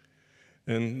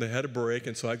 And they had a break,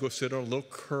 and so I go sit on a little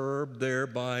curb there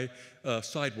by a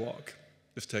sidewalk,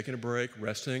 just taking a break,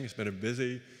 resting. It's been a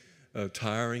busy,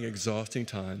 tiring, exhausting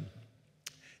time.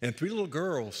 And 3 little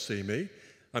girls see me.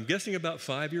 I'm guessing about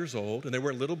 5 years old, and they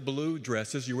wear little blue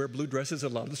dresses. You wear blue dresses at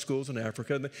a lot of the schools in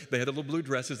Africa. And they had the little blue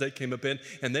dresses they came up in,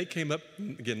 and they came up,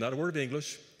 again, not a word of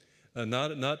English,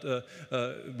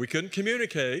 we couldn't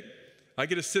communicate. I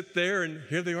get to sit there, and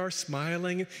here they are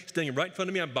smiling, standing right in front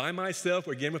of me. I'm by myself,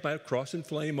 again, with my cross and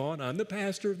flame on. I'm the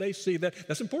pastor. They see that.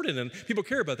 That's important, and people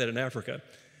care about that in Africa.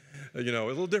 A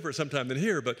little different sometimes than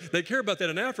here, but they care about that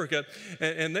in Africa.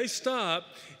 And they stop,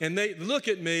 and they look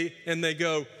at me, and they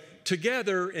go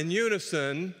together in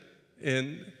unison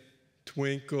in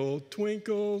twinkle,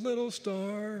 twinkle, little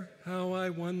star, how I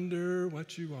wonder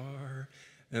what you are.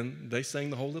 And they sang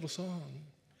the whole little song.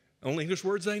 Only English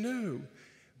words they knew.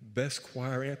 Best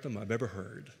choir anthem I've ever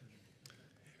heard.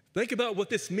 Think about what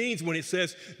this means when it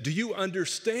says, do you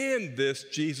understand this,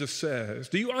 Jesus says?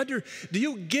 Do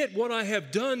you get what I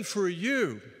have done for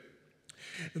you?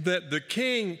 That the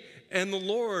King and the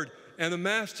Lord and the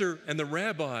Master and the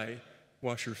Rabbi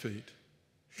wash your feet.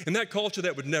 In that culture,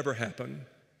 that would never happen.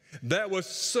 That was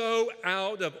so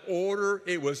out of order,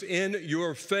 it was in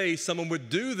your face. Someone would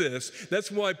do this.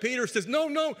 That's why Peter says, no,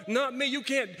 not me. You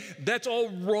can't. That's all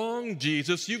wrong,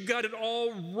 Jesus. You've got it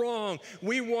all wrong.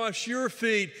 We wash your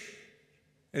feet.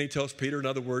 And he tells Peter, in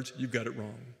other words, you've got it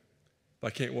wrong. If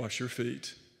I can't wash your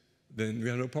feet, then you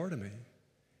have no part of me.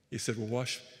 He said, well,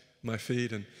 wash my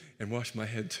feet and wash my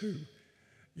head too.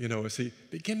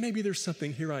 Again, maybe there's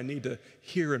something here I need to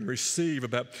hear and receive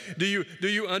about. Do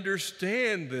you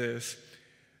understand this?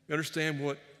 You understand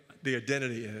what the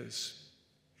identity is?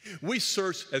 We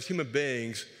search as human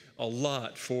beings a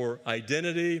lot for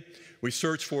identity. We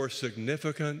search for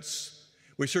significance.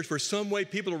 We search for some way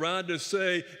people around us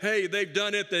say, hey, they've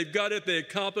done it, they've got it, they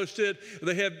accomplished it,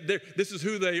 this is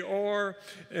who they are.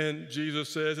 And Jesus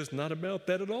says it's not about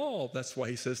that at all. That's why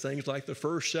he says things like the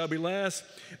first shall be last,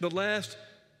 the last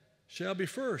shall be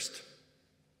first.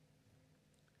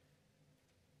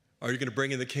 Are you going to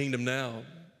bring in the kingdom now?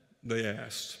 They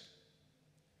asked.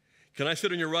 Can I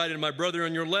sit on your right and my brother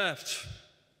on your left?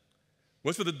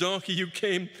 What's with the donkey you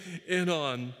came in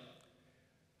on?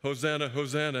 Hosanna,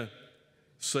 Hosanna,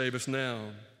 save us now.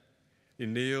 He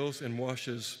kneels and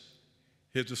washes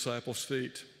his disciples'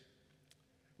 feet.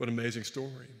 What an amazing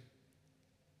story.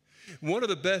 One of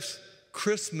the best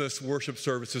Christmas worship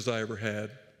services I ever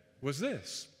had was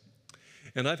this.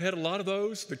 And I've had a lot of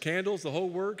those, the candles, the whole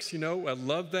works, I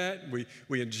love that.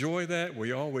 We enjoy that.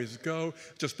 We always go.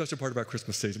 It's a special part of our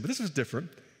Christmas season. But this was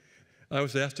different. I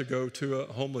was asked to go to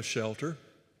a homeless shelter,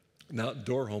 an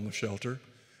outdoor homeless shelter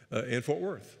in Fort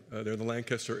Worth. They're in the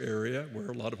Lancaster area where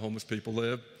a lot of homeless people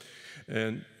live.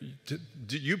 And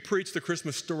you preach the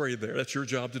Christmas story there. That's your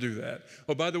job to do that.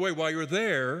 Oh, by the way, while you're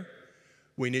there,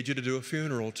 we need you to do a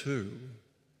funeral too.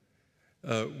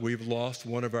 We've lost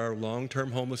one of our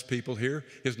long-term homeless people here.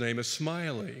 His name is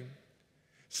Smiley.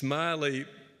 Smiley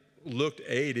looked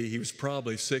 80. He was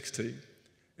probably 60,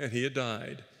 and he had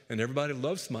died. And everybody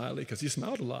loved Smiley because he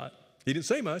smiled a lot. He didn't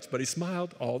say much, but he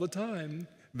smiled all the time.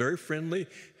 Very friendly,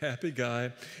 happy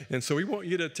guy. And so we want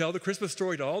you to tell the Christmas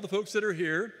story to all the folks that are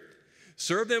here.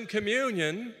 Serve them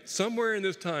communion somewhere in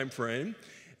this time frame.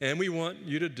 And we want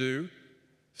you to do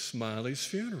Smiley's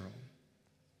funeral.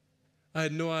 I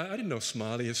didn't know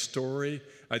Smiley, his story.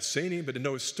 I'd seen him, but didn't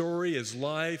know his story, his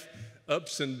life,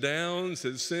 ups and downs,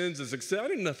 his sins, his success. I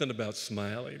knew nothing about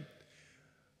Smiley.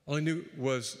 All I knew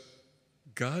was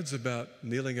God's about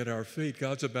kneeling at our feet.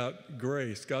 God's about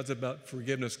grace. God's about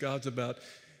forgiveness. God's about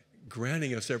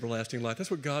granting us everlasting life.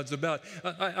 That's what God's about.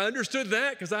 I understood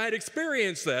that because I had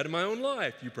experienced that in my own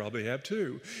life. You probably have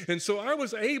too. And so I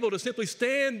was able to simply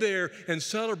stand there and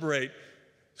celebrate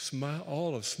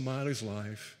all of Smiley's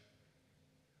life.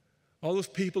 All those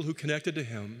people who connected to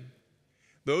him,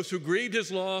 those who grieved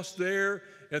his loss there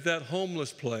at that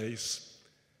homeless place,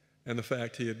 and the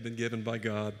fact he had been given by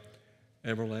God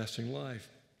everlasting life.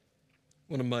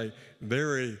 One of my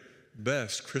very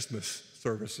best Christmas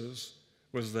services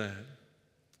was that.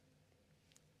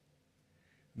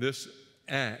 This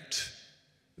act,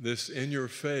 this in your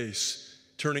face,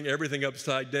 turning everything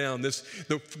upside down,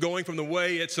 going from the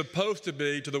way it's supposed to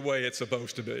be to the way it's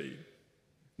supposed to be.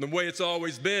 The way it's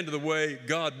always been to the way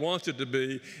God wants it to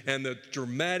be. And the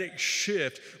dramatic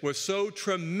shift was so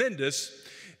tremendous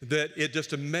that it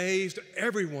just amazed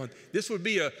everyone. This would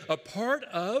be a part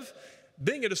of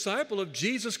being a disciple of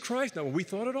Jesus Christ. Now, we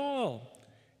thought it all.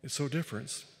 It's so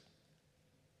different.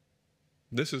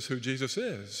 This is who Jesus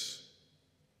is.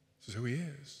 This is who he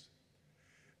is.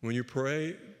 When you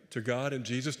pray to God in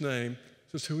Jesus' name,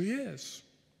 this is who he is.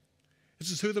 This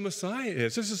is who the Messiah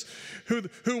is. This is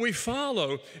who we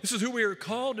follow. This is who we are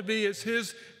called to be as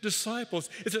his disciples.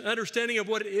 It's an understanding of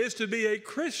what it is to be a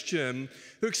Christian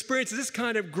who experiences this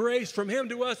kind of grace from him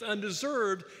to us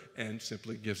undeserved and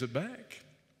simply gives it back.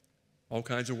 All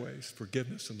kinds of ways,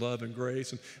 forgiveness and love and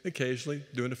grace, and occasionally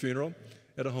doing a funeral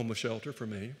at a homeless shelter for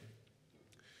me.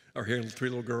 Or hearing 3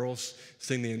 little girls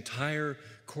sing the entire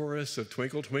chorus of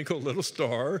Twinkle, Twinkle, Little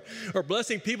Star. Or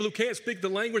blessing people who can't speak the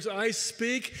language I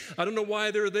speak. I don't know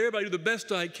why they're there, but I do the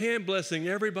best I can, blessing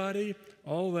everybody.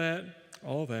 All that.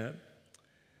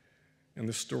 And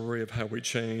the story of how we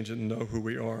change and know who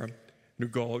we are and who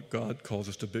God calls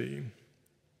us to be.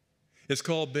 It's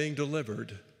called being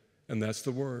delivered, and that's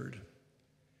the word.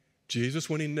 Jesus,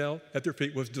 when he knelt at their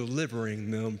feet, was delivering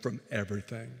them from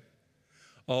everything.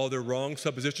 All their wrong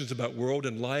suppositions about world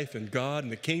and life and God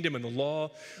and the kingdom and the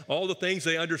law, all the things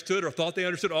they understood or thought they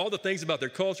understood, all the things about their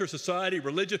culture, society,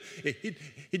 religion.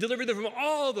 He delivered them from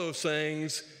all those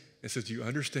things and says, do you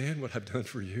understand what I've done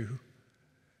for you?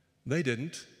 They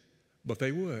didn't, but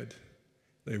they would.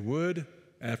 They would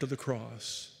after the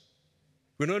cross.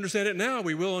 We don't understand it now.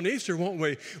 We will on Easter, won't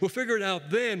we? We'll figure it out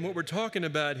then, what we're talking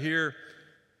about here.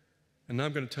 And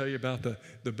I'm going to tell you about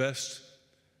the best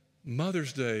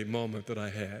Mother's Day moment that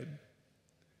I had.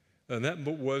 And that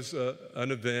was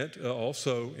an event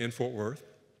also in Fort Worth.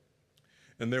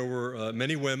 And there were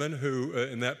many women who,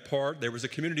 in that part, there was a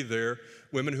community there,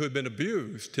 women who had been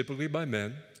abused, typically by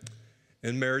men,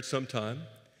 and married sometime.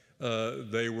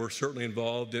 They were certainly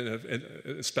involved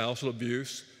in spousal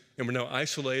abuse and were now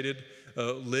isolated,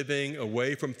 living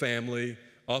away from family,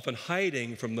 often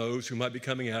hiding from those who might be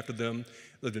coming after them,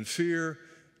 lived in fear,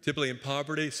 typically in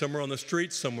poverty. Some were on the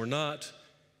streets, some were not.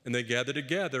 And they gathered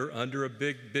together under a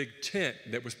big, big tent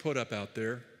that was put up out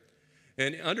there.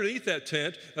 And underneath that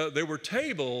tent, there were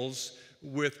tables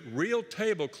with real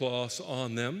tablecloths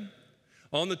on them.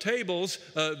 On the tables,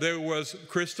 there was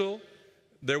crystal,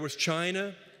 there was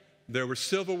china, there was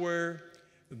silverware,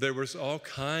 there was all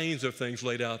kinds of things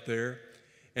laid out there.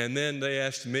 And then they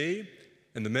asked me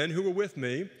and the men who were with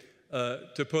me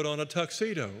to put on a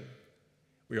tuxedo.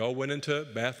 We all went into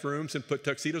bathrooms and put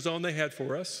tuxedos on they had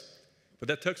for us. Put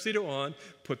that tuxedo on,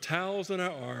 put towels on our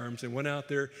arms, and went out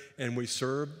there and we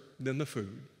served them the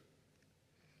food.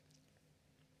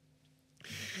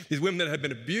 These women that had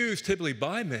been abused typically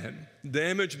by men,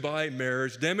 damaged by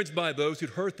marriage, damaged by those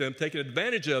who'd hurt them, taken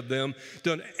advantage of them,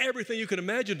 done everything you could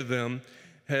imagine to them,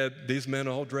 had these men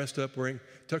all dressed up wearing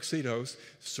tuxedos,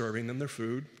 serving them their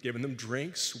food, giving them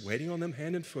drinks, waiting on them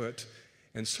hand and foot,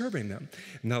 and serving them.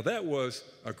 Now that was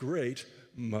a great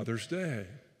Mother's Day.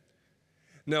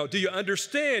 Now, do you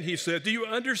understand, he said, do you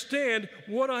understand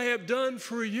what I have done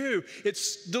for you? It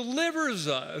delivers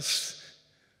us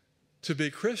to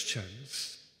be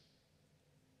Christians.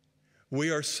 We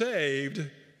are saved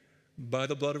by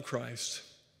the blood of Christ,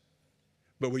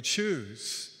 but we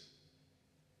choose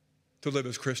to live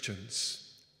as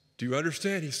Christians. Do you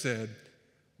understand, he said,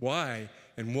 why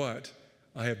and what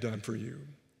I have done for you?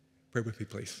 Pray with me,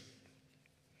 please.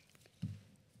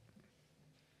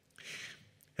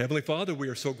 Heavenly Father, we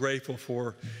are so grateful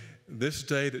for this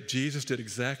day that Jesus did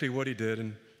exactly what he did,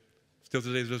 and still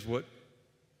today does what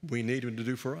we need him to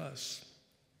do for us.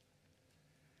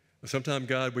 Sometimes,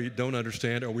 God, we don't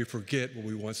understand or we forget what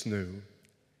we once knew,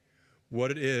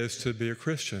 what it is to be a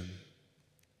Christian.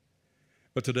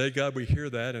 But today, God, we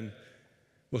hear that, and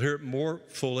we'll hear it more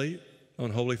fully on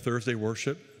Holy Thursday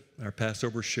worship, our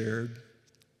Passover shared.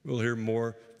 We'll hear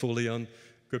more fully on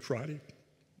Good Friday.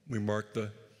 We mark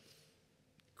the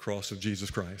cross of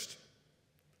Jesus Christ.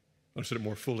 I'll say it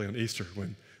more fully on Easter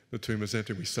when the tomb is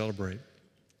empty, we celebrate.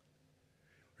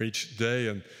 Each day,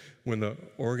 and when the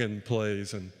organ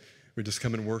plays, and we just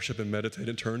come and worship and meditate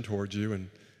and turn towards you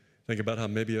and think about how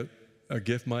maybe a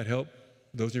gift might help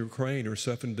those in Ukraine who are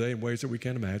suffering today in ways that we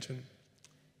can't imagine.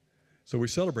 So we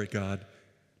celebrate, God,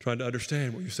 trying to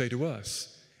understand what you say to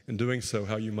us, and doing so,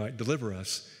 how you might deliver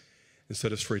us and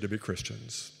set us free to be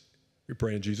Christians. We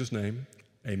pray in Jesus' name,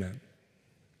 amen.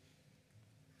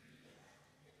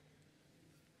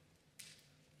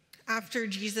 After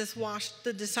Jesus washed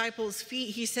the disciples'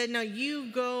 feet, he said, now you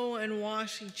go and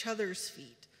wash each other's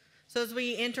feet. So as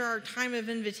we enter our time of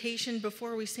invitation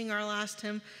before we sing our last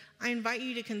hymn, I invite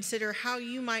you to consider how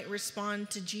you might respond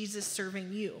to Jesus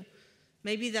serving you.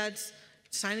 Maybe that's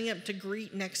signing up to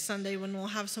greet next Sunday when we'll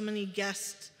have so many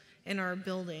guests in our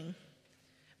building.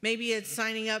 Maybe it's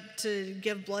signing up to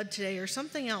give blood today or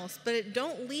something else, but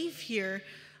don't leave here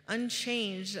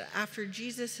unchanged. After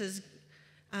Jesus has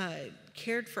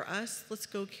cared for us, let's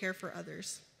go care for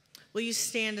others. Will you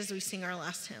stand as we sing our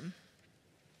last hymn?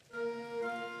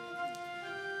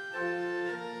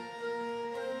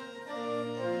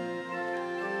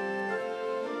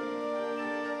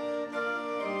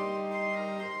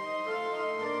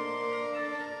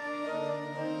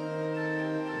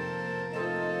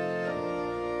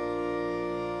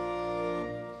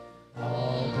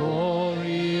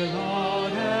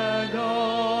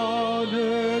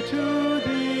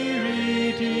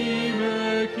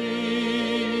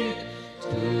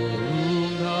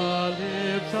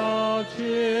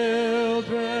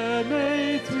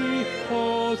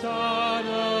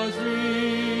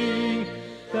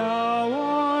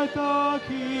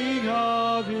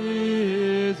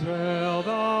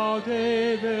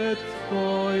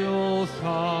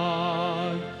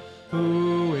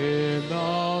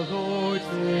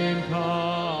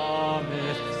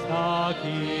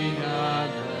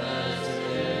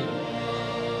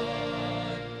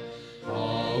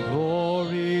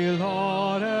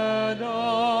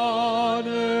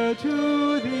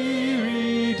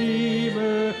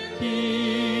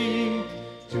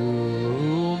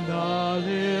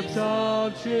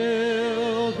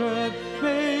 Children,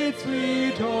 may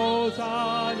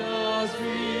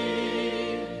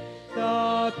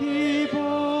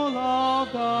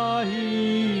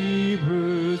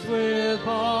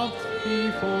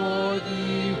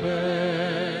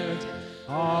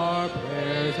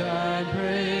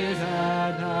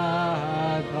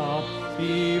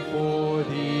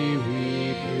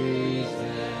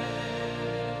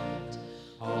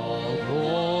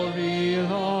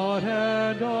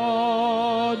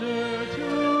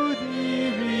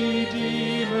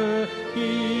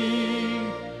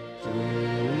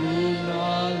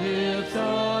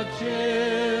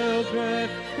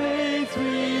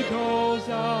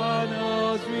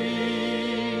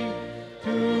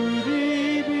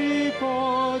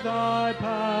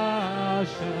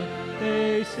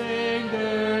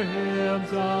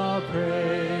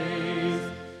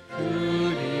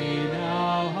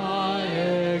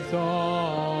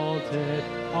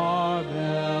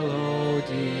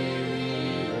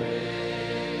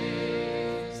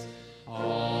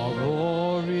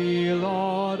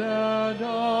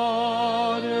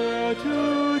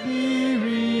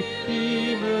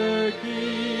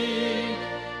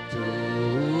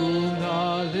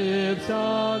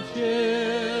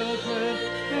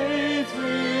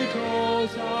sweet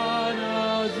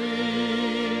hosannas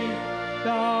ring.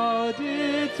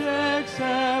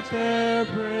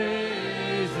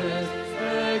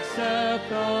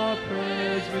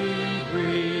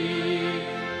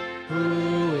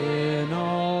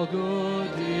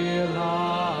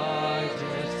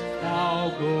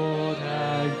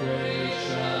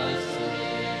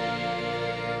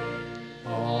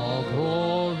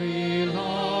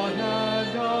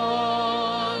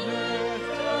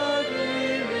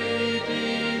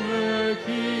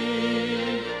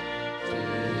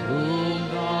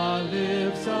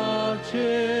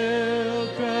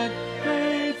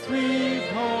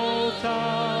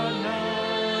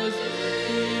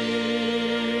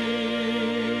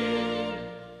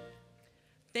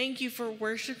 thank you for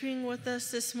worshiping with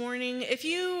us this morning. If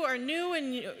you are new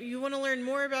and you want to learn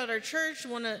more about our church,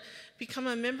 want to become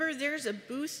a member, there's a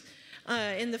booth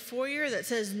in the foyer that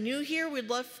says New Here. We'd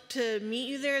love to meet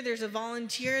you there. There's a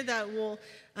volunteer that will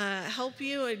help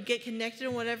you and get connected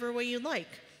in whatever way you'd like.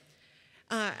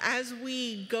 As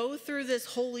we go through this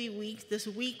Holy Week, this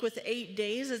week with 8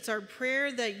 days, it's our prayer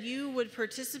that you would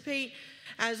participate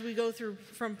as we go through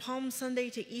from Palm Sunday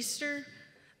to Easter,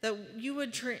 that you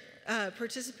would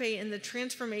participate in the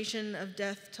transformation of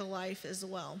death to life as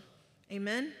well.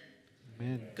 Amen?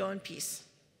 Amen. Go in peace.